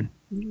number one.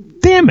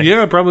 Damn it.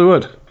 Yeah, probably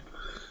would.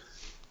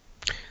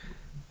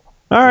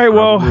 All right,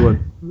 well.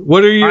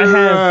 What are your...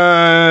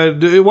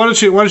 why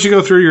don't you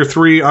go through your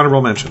three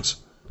honorable mentions?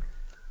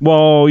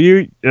 Well,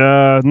 you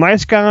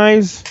Nice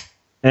Guys,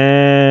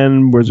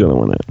 and where's the other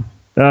one at?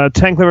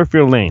 10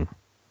 Cloverfield Lane.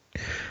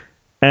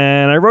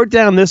 And I wrote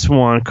down this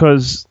one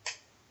because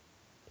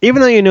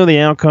even though you know the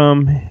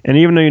outcome, and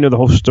even though you know the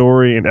whole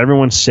story, and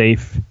everyone's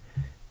safe,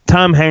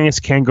 Tom Hanks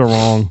can't go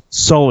wrong.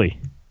 Sully.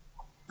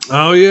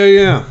 Oh,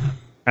 yeah.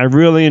 I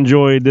really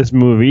enjoyed this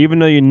movie, even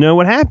though you know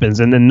what happens,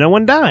 and then no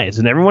one dies,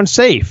 and everyone's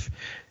safe.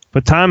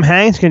 But Tom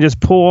Hanks can just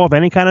pull off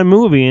any kind of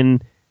movie,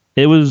 and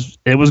it was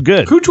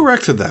good. Who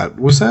directed that?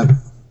 Was that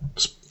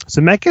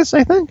Zemeckis,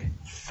 I think?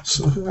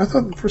 I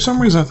thought for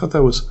some reason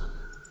that was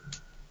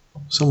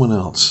someone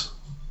else.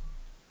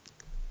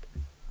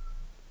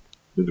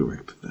 Who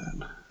directed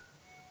that?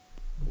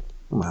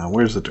 Come on,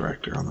 where's the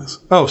director on this?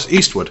 Oh, it's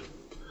Eastwood.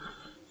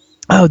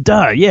 Oh,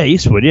 duh. Yeah,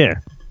 Eastwood, yeah.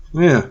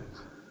 Yeah.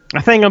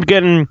 I think I'm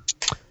getting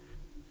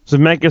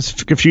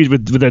Zemeckis confused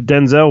with the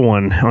Denzel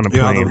one on a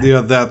plane.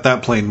 Yeah,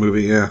 that plane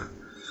movie, yeah.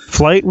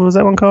 Flight? What was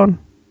that one called?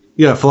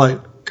 Yeah, Flight.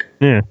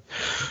 Yeah.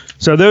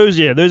 So those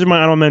are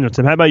my honorable mentions.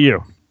 Tim, how about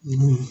you?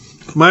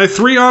 My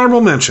three honorable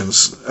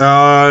mentions.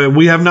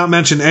 We have not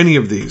mentioned any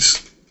of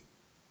these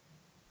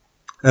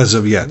as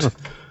of yet.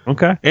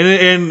 Okay.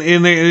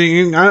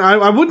 And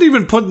I wouldn't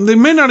even put. They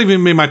may not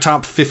even be my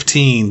top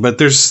 15, but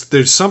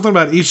there's something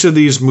about each of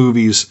these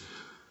movies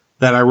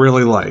that I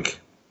really like.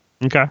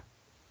 Okay.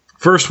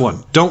 First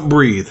one, Don't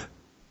Breathe.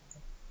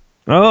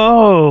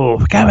 Oh,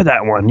 forgot about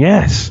that one.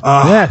 Yes.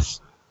 Yes.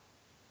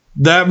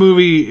 That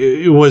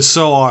movie was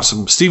so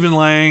awesome. Stephen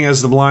Lang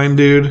as the blind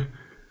dude.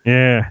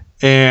 Yeah.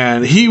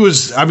 And he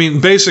was,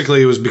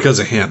 basically it was because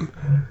of him.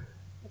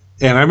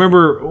 And I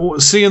remember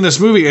seeing this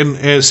movie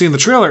and seeing the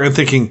trailer and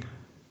thinking,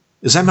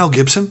 is that Mel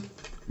Gibson?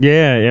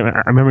 Yeah,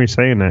 I remember you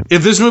saying that.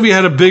 If this movie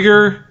had a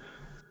bigger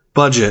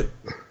budget,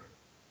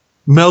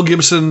 Mel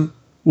Gibson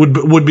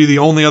would be the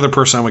only other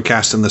person I would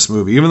cast in this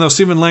movie. Even though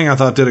Stephen Lang, I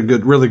thought, did a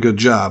really good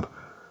job.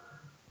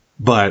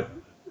 But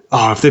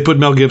if they put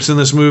Mel Gibson in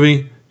this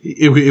movie,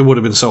 it would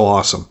have been so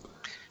awesome.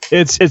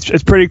 It's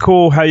pretty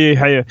cool how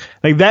you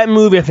like that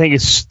movie. I think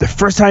it's the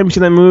first time you see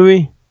that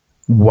movie.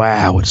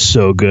 Wow, it's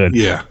so good.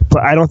 Yeah,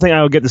 but I don't think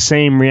I would get the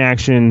same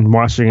reaction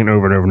watching it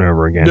over and over and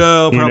over again.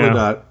 No, probably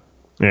not.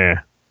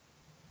 Yeah,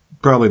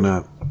 probably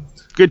not.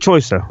 Good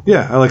choice though.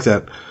 Yeah, I like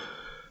that.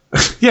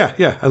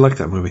 yeah, I like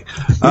that movie.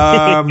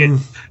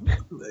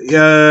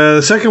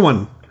 The second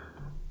one,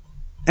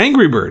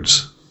 Angry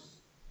Birds.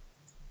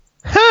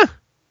 Huh.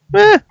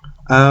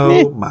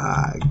 Oh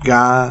my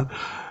God.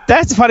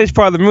 That's the funniest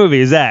part of the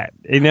movie, is that.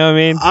 You know what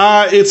I mean?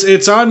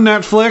 It's on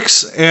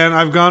Netflix, and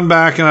I've gone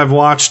back and I've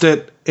watched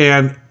it,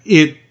 and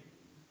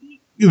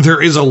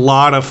there is a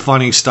lot of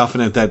funny stuff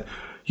in it that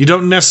you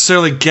don't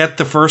necessarily get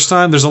the first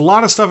time. There's a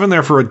lot of stuff in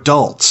there for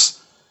adults.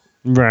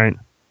 Right.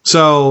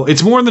 So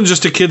it's more than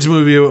just a kid's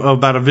movie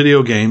about a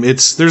video game.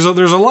 There's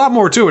a lot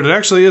more to it. It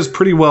actually is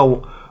pretty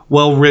well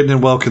written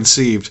and well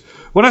conceived.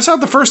 When I saw it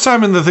the first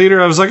time in the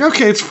theater, I was like,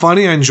 okay, it's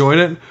funny. I enjoyed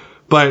it.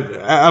 But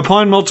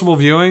upon multiple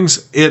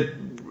viewings, it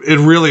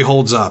really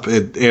holds up.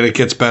 And it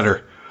gets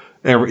better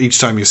each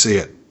time you see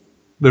it.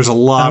 There's a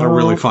lot of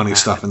really funny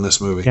stuff in this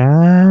movie.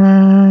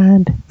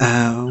 God.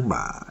 Oh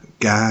my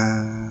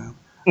God.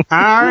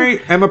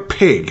 I am a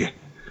pig.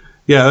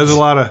 Yeah, there's a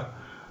lot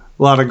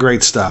of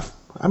great stuff.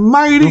 A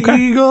mighty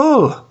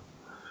eagle.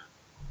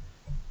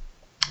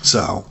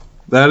 So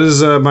that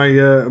is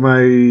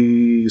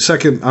my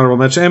second honorable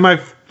mention, and my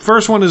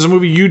first one is a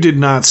movie you did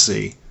not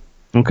see.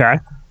 Okay.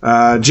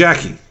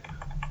 Jackie.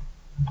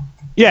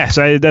 Yes,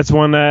 that's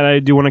one that I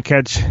do want to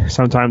catch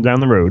sometime down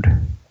the road.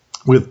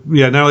 with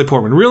Natalie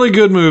Portman. Really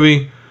good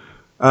movie.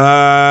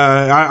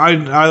 I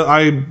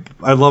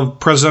love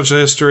presidential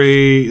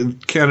history.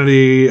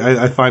 Kennedy,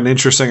 I find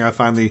interesting. I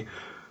find the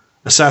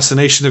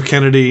assassination of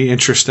Kennedy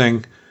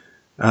interesting.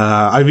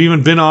 I've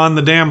even been on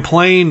the damn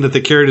plane that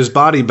they carried his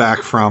body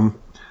back from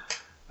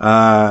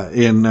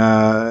in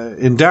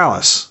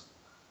Dallas.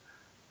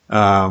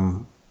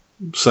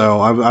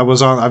 So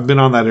I've been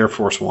on that Air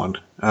Force One,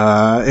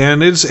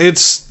 and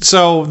it's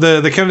so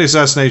the Kennedy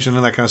assassination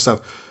and that kind of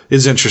stuff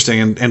is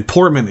interesting, and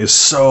Portman is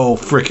so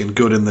freaking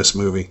good in this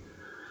movie.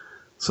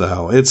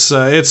 So it's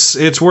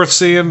worth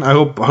seeing. I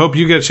hope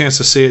you get a chance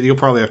to see it. You'll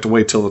probably have to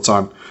wait till it's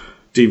on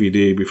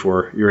DVD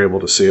before you're able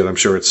to see it. I'm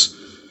sure it's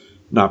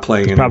not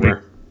playing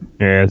anywhere.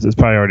 Yeah, it's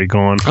probably already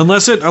gone.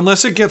 Unless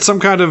it gets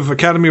some kind of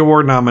Academy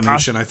Award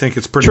nomination, I think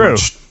it's pretty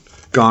much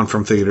gone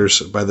from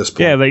theaters by this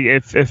point. Yeah, like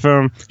if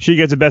she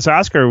gets the best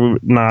Oscar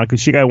nod, because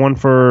she got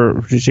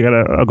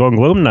a Golden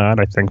Globe nod,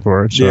 I think,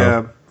 for it. So.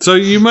 Yeah, so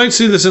you might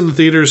see this in the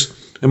theaters.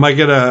 It might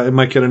get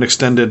an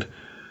extended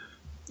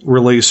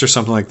release or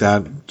something like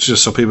that,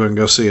 just so people can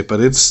go see it. But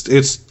it's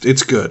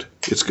good.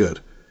 It's good.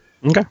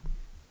 Okay.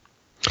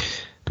 Do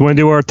you want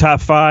to do our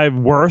top 5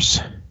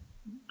 worst?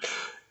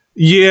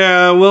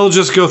 Yeah, we'll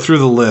just go through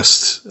the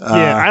list.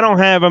 I don't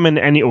have them in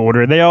any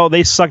order.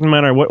 They suck no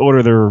matter what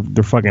order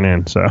they're fucking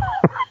in. So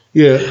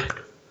yeah.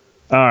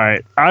 All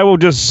right, I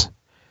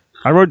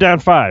wrote down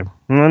 5.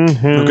 1,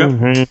 2,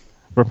 3,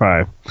 4,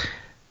 5.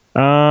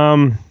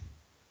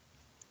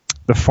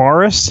 The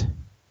Forest.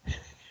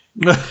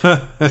 Yeah.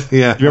 Do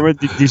you remember?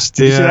 Did you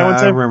see that one,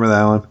 Tim? I remember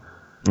that one.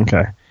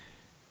 Okay.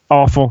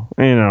 Awful.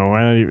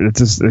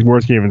 It's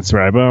worth even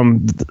describe. A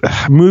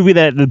movie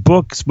that the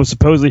book was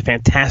supposedly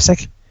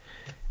fantastic,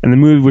 and the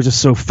movie was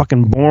just so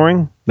fucking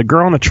boring. The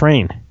Girl on the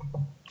Train.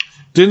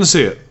 Didn't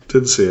see it.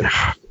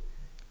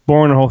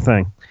 Boring, the whole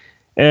thing.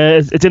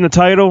 It's in the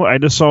title. I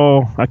just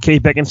saw a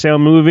Kate Beckinsale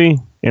movie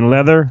in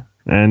leather,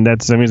 and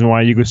that's the reason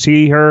why you could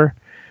see her.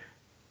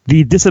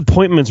 The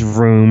Disappointments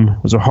Room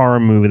was a horror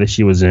movie that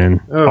she was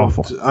in. Oh,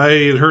 awful. I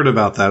had heard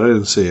about that. I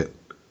didn't see it.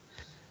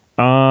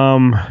 I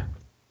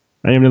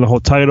don't even know the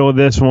whole title of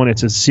this one.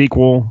 It's a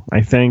sequel,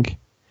 I think,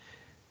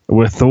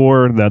 with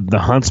Thor, the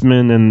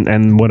Huntsman,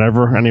 and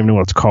whatever. I don't even know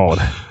what it's called.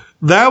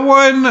 That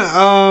one,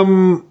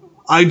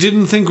 I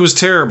didn't think was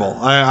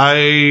terrible.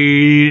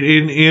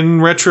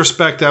 In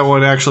retrospect, that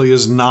one actually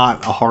is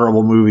not a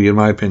horrible movie, in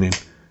my opinion.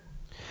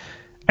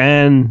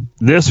 And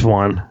this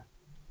one,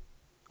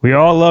 we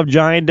all love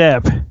Johnny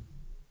Depp,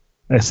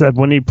 except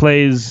when he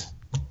plays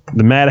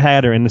the Mad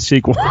Hatter in the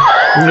sequel.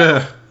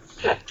 Yeah.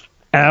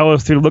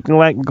 Hours through the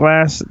Looking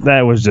Glass.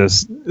 That was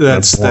just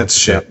that's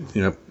shit.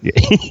 Yep.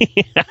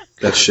 Yeah.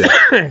 That's shit.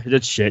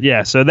 That's shit.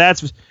 Yeah. So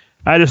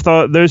I just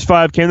thought those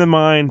 5 came to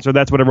mind. So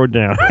that's what I wrote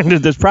down.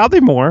 There's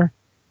probably more.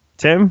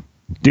 Tim,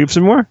 do you have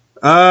some more?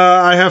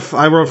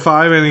 I wrote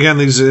 5, and again,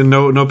 these in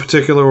no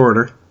particular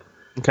order.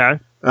 Okay.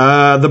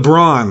 The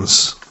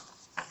Bronze.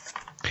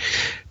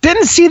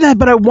 Didn't see that,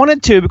 but I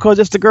wanted to because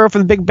it's the girl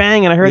from The Big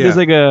Bang, and I heard there's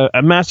like a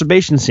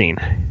masturbation scene.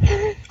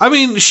 I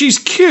mean, she's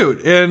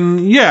cute,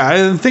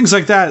 and things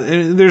like that.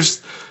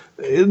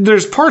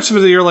 There's parts of it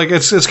that you're like,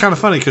 it's kind of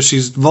funny because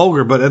she's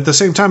vulgar, but at the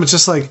same time, it's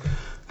just like,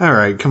 all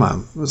right, come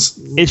on.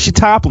 Is she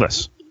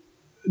topless?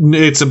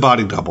 It's a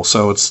body double,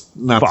 so it's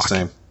not the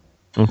same.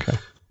 Okay.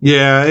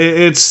 Yeah,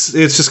 it's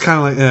just kind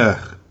of like,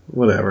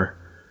 whatever.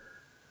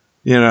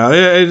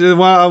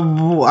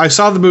 Well, I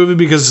saw the movie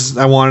because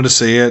I wanted to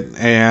see it,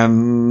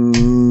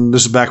 and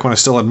this is back when I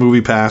still had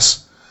Movie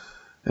Pass,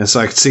 and so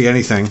I could see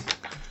anything.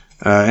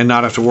 And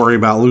not have to worry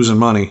about losing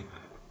money.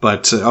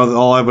 But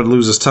all I would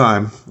lose is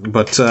time.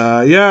 But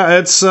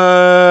it's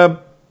not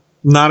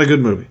a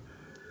good movie.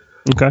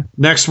 Okay.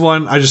 Next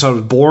one, I just thought it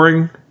was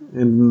boring,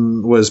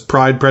 and was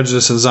Pride,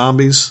 Prejudice, and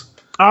Zombies.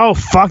 Oh,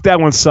 fuck, that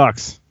one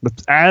sucks.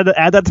 Add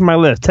that to my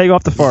list. Take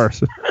off the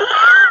farce.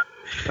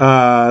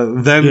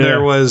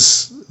 There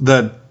was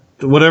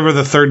whatever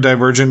the third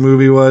Divergent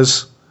movie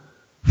was.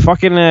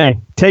 Fucking A.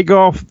 Take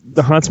off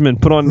the Huntsman.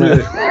 Put on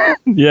that.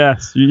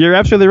 Yes, you're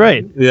absolutely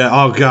right. Yeah.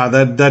 Oh god,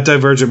 that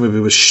Divergent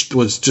movie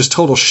was just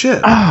total shit.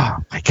 Oh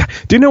my god.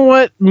 Do you know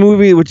what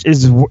movie which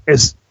is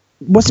what's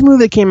the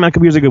movie that came out a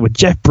couple years ago with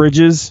Jeff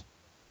Bridges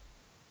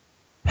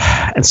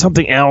and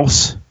something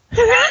else?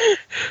 It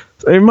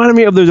reminded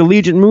me of those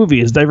Allegiant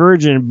movies,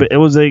 Divergent, but it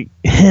was like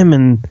him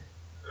and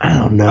I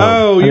don't know.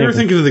 Oh, you were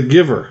thinking of The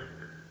Giver.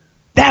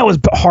 That was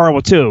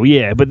horrible too.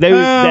 Yeah, but they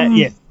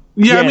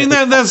Yeah, I mean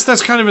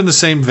that's kind of in the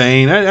same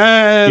vein.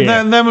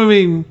 That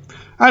movie,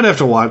 I'd have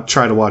to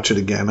try to watch it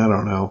again. I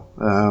don't know.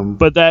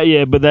 But that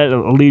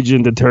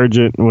Allegiant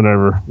detergent,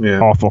 whatever. Yeah.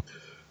 Awful.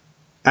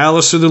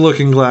 Alice Through the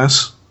Looking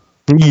Glass.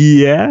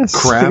 Yes.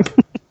 Crap.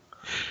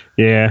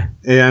 Yeah.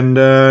 And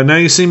Now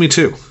You See Me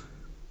Too.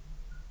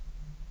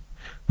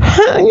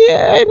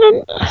 Yeah,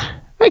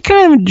 I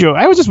kind of enjoy.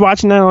 I was just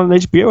watching that on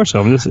HBO or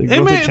something.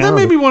 That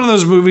may be one of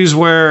those movies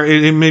where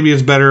maybe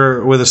it's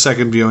better with a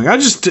second viewing. I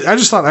just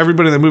thought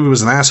everybody in that movie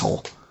was an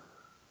asshole.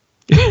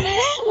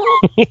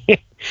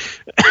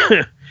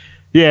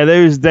 Yeah,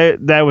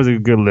 that was a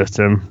good list,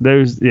 Tim.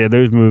 Those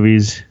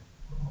movies.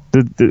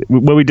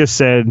 what we just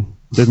said,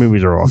 those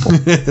movies are awful.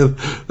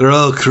 They're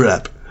all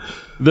crap.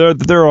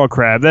 They're all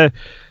crap.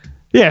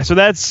 Yeah, so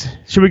that's...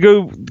 Should we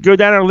go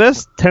down our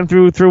list? 10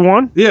 through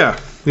 1? Yeah.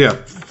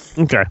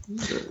 Okay.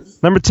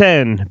 Number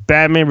 10,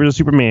 Batman vs.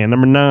 Superman.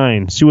 Number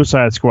 9,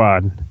 Suicide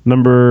Squad.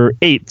 Number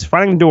 8,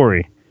 Finding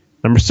Dory.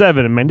 Number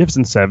 7,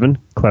 Magnificent Seven.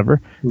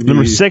 Clever.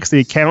 Number 6, The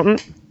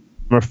Accountant.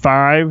 Number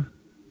 5,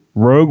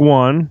 Rogue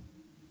One.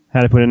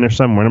 Had to put it in there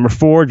somewhere. Number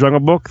 4, Jungle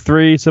Book.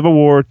 3, Civil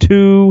War.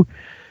 2,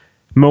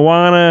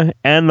 Moana.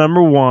 And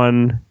number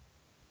 1,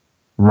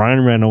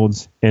 Ryan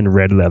Reynolds in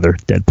Red Leather,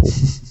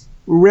 Deadpool.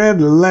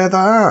 Red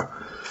Leather.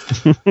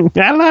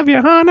 I love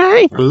you, honey.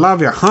 I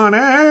love you,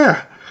 honey.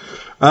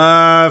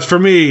 For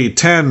me,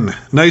 10,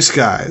 Nice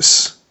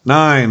Guys.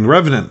 9,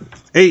 Revenant.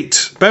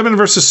 8, Batman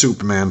vs.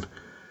 Superman.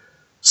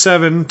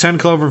 7, 10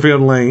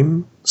 Cloverfield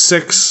Lane.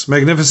 6,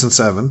 Magnificent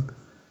Seven.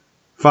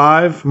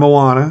 5,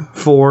 Moana.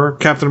 4,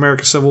 Captain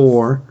America Civil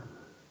War.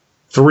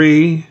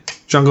 3,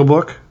 Jungle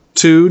Book.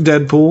 2,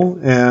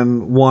 Deadpool.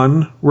 And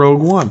 1,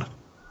 Rogue One.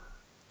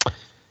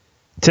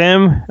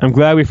 Tim, I'm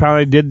glad we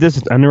finally did this.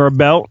 It's under our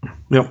belt.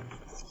 Yep.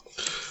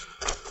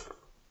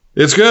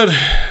 It's good.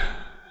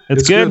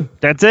 It's good.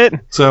 That's it.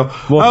 So,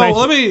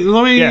 let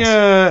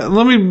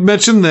me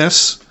mention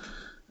this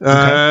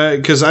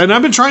because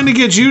I've been trying to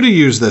get you to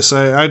use this.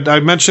 I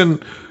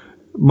mentioned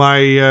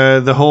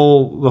the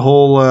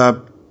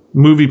whole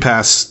Movie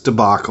Pass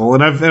debacle,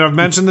 and I've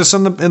mentioned this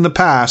in the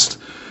past.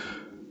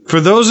 For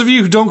those of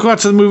you who don't go out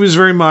to the movies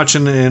very much,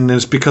 and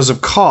it's because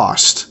of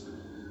cost,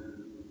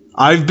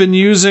 I've been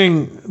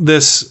using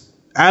this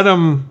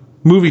Atom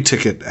movie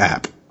ticket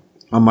app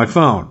on my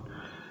phone.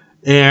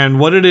 And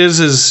what it is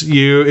it's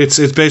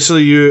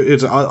basically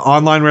it's an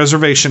online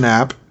reservation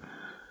app.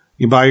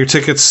 You buy your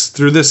tickets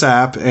through this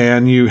app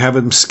and you have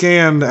them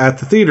scanned at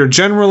the theater.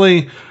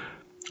 Generally,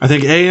 I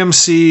think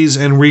AMC's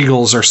and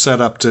Regals are set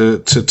up to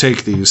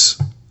take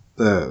these,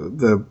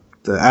 the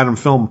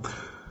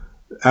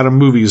Atom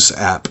Movies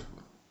app.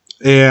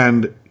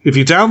 And if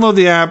you download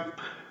the app,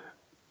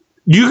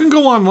 you can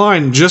go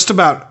online just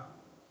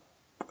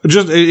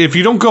if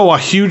you don't go a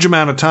huge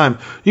amount of time,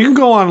 you can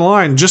go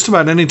online just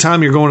about any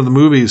time you're going to the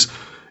movies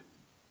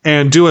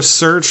and do a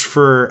search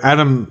for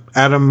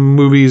Atom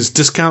Movies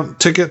discount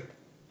ticket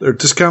or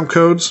discount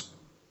codes.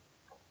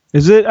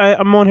 Is it?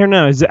 I'm on here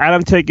now. Is it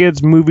Atom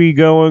Tickets movie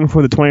going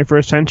for the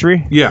 21st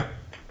century? Yeah.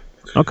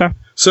 Okay.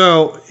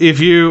 So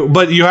you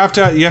have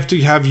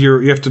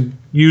to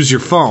use your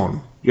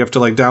phone. You have to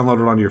download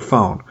it on your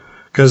phone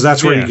because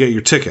that's where you get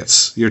your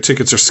tickets. Your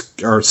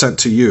tickets are sent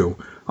to you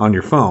on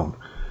your phone.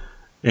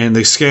 And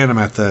they scan them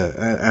at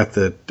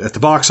the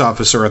box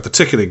office or at the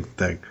ticketing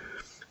thing.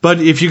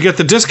 But if you get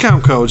the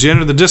discount codes, you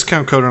enter the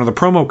discount code under the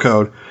promo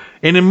code,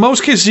 and in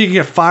most cases you can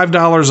get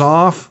 $5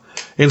 off.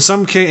 In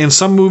some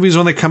movies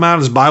when they come out,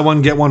 it's buy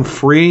one get one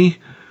free.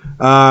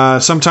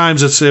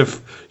 Sometimes it's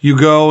if you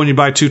go and you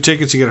buy 2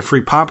 tickets, you get a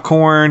free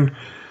popcorn.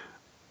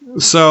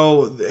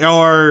 So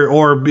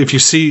or if you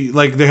see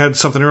they had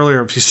something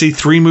earlier, if you see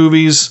 3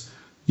 movies,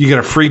 you get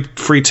a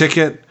free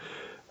ticket.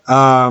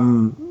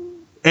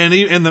 And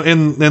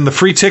the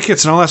free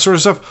tickets and all that sort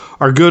of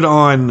stuff are good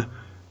on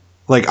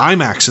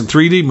IMAX and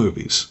 3D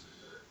movies.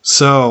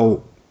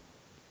 So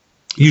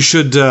you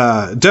should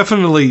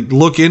definitely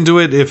look into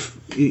it if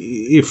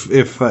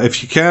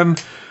you can.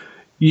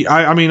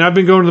 I mean, I've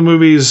been going to the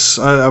movies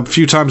a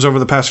few times over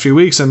the past few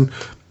weeks, and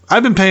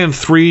I've been paying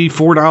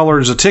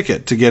 $3-4 a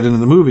ticket to get into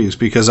the movies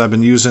because I've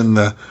been using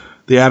the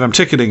Atom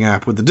ticketing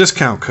app with the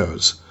discount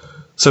codes.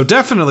 So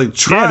definitely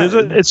try it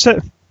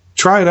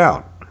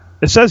out.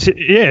 It says,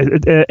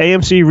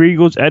 AMC,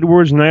 Regals,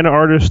 Edwards, Night of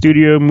Artists,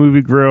 Studio,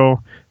 Movie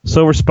Grill,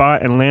 Silver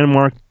Spot, and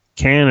Landmark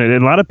Canada.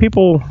 A lot of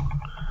people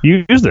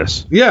use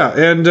this. Yeah,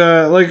 and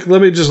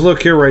let me just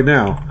look here right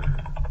now.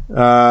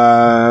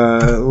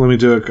 Let me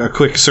do a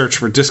quick search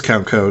for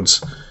discount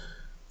codes.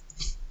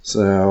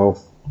 So,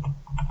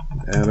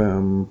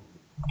 Atom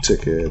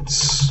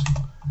tickets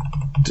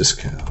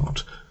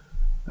discount.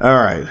 All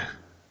right.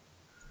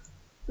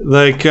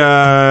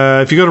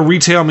 If you go to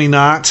Retail Me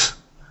Not,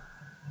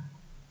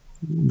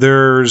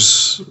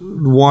 there's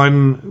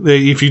one.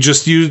 If you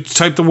just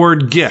type the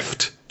word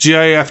gift,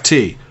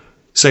 GIFT,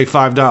 say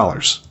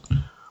 $5.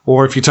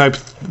 Or if you type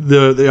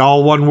the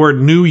all one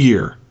word New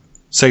Year,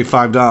 say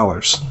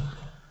 $5.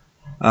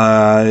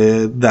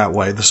 That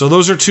way. So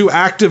those are 2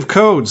 active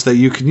codes that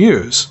you can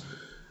use.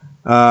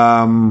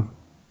 Let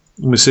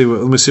me see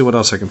what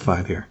else I can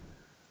find here.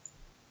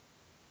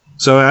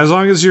 So as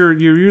long as you're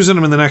using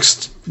them in the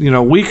next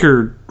week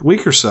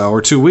or so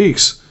or 2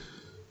 weeks,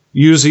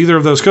 use either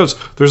of those codes.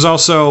 There's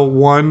also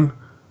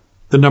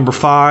the number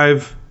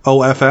 5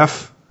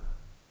 OFF.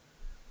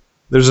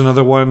 There's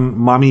another one,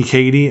 Mommy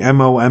Katie,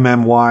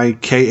 MOMMYKATIE.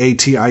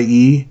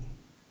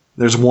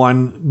 There's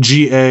one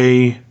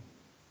GA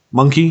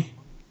Monkey.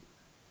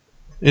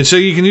 And so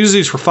you can use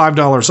these for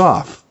 $5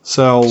 off.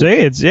 So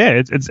it's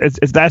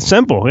that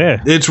simple.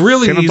 Yeah, it's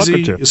really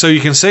easy. So you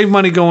can save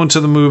money going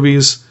to the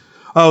movies.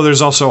 Oh,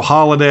 there's also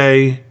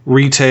Holiday,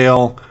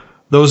 Retail.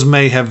 Those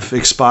may have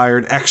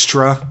expired.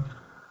 Extra.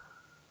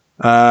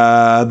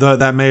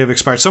 that may have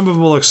expired. Some of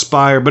them will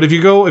expire, but if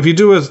you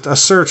do a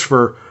search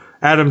for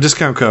Adam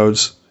discount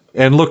codes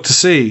and look to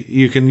see,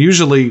 you can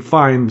usually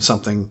find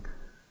something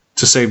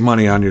to save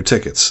money on your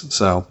tickets.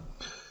 So,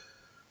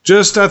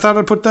 I thought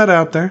I'd put that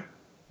out there.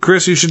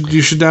 Chris, you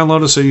should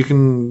download it so you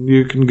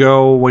can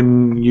go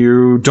when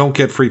you don't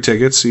get free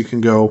tickets. You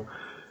can go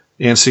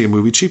and see a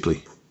movie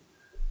cheaply.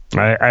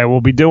 I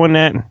will be doing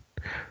that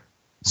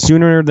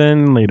sooner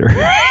than later.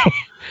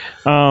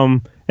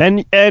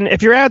 And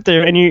if you're out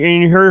there and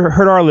you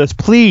heard our list,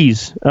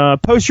 please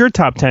post your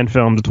top 10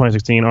 films of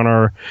 2016 on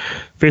our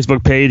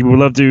Facebook page. We would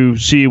love to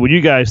see what you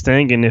guys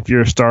think, and if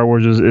your Star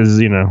Wars is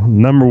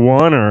number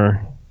one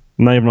or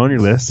not even on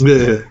your list.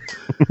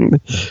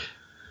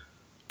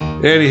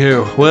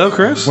 Anywho, well,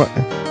 Chris. All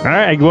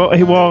right.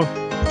 Well,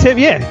 Tim.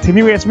 Yeah, Tim,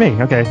 you asked me.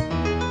 Okay.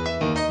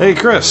 Hey,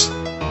 Chris.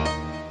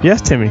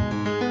 Yes, Timmy.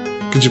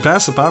 Could you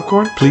pass the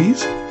popcorn,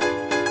 please?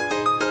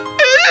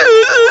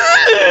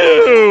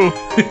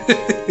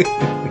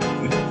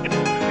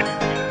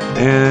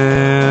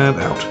 And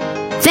out.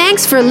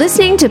 Thanks for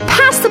listening to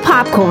Pass the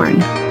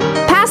Popcorn.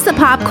 Pass the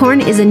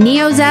Popcorn is a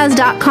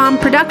NEOZAZ.com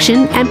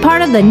production and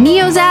part of the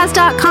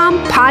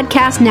NEOZAZ.com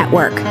podcast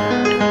network.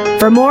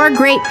 For more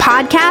great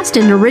podcast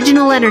and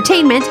original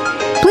entertainment,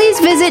 please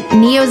visit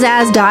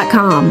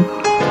NEOZAZ.com.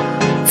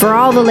 For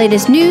all the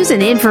latest news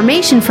and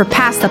information for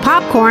Pass the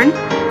Popcorn,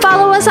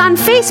 follow us on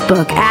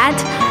Facebook at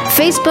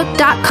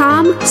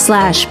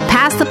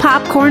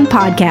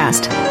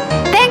facebook.com/PassThePopcornPodcast.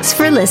 Thanks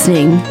for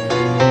listening.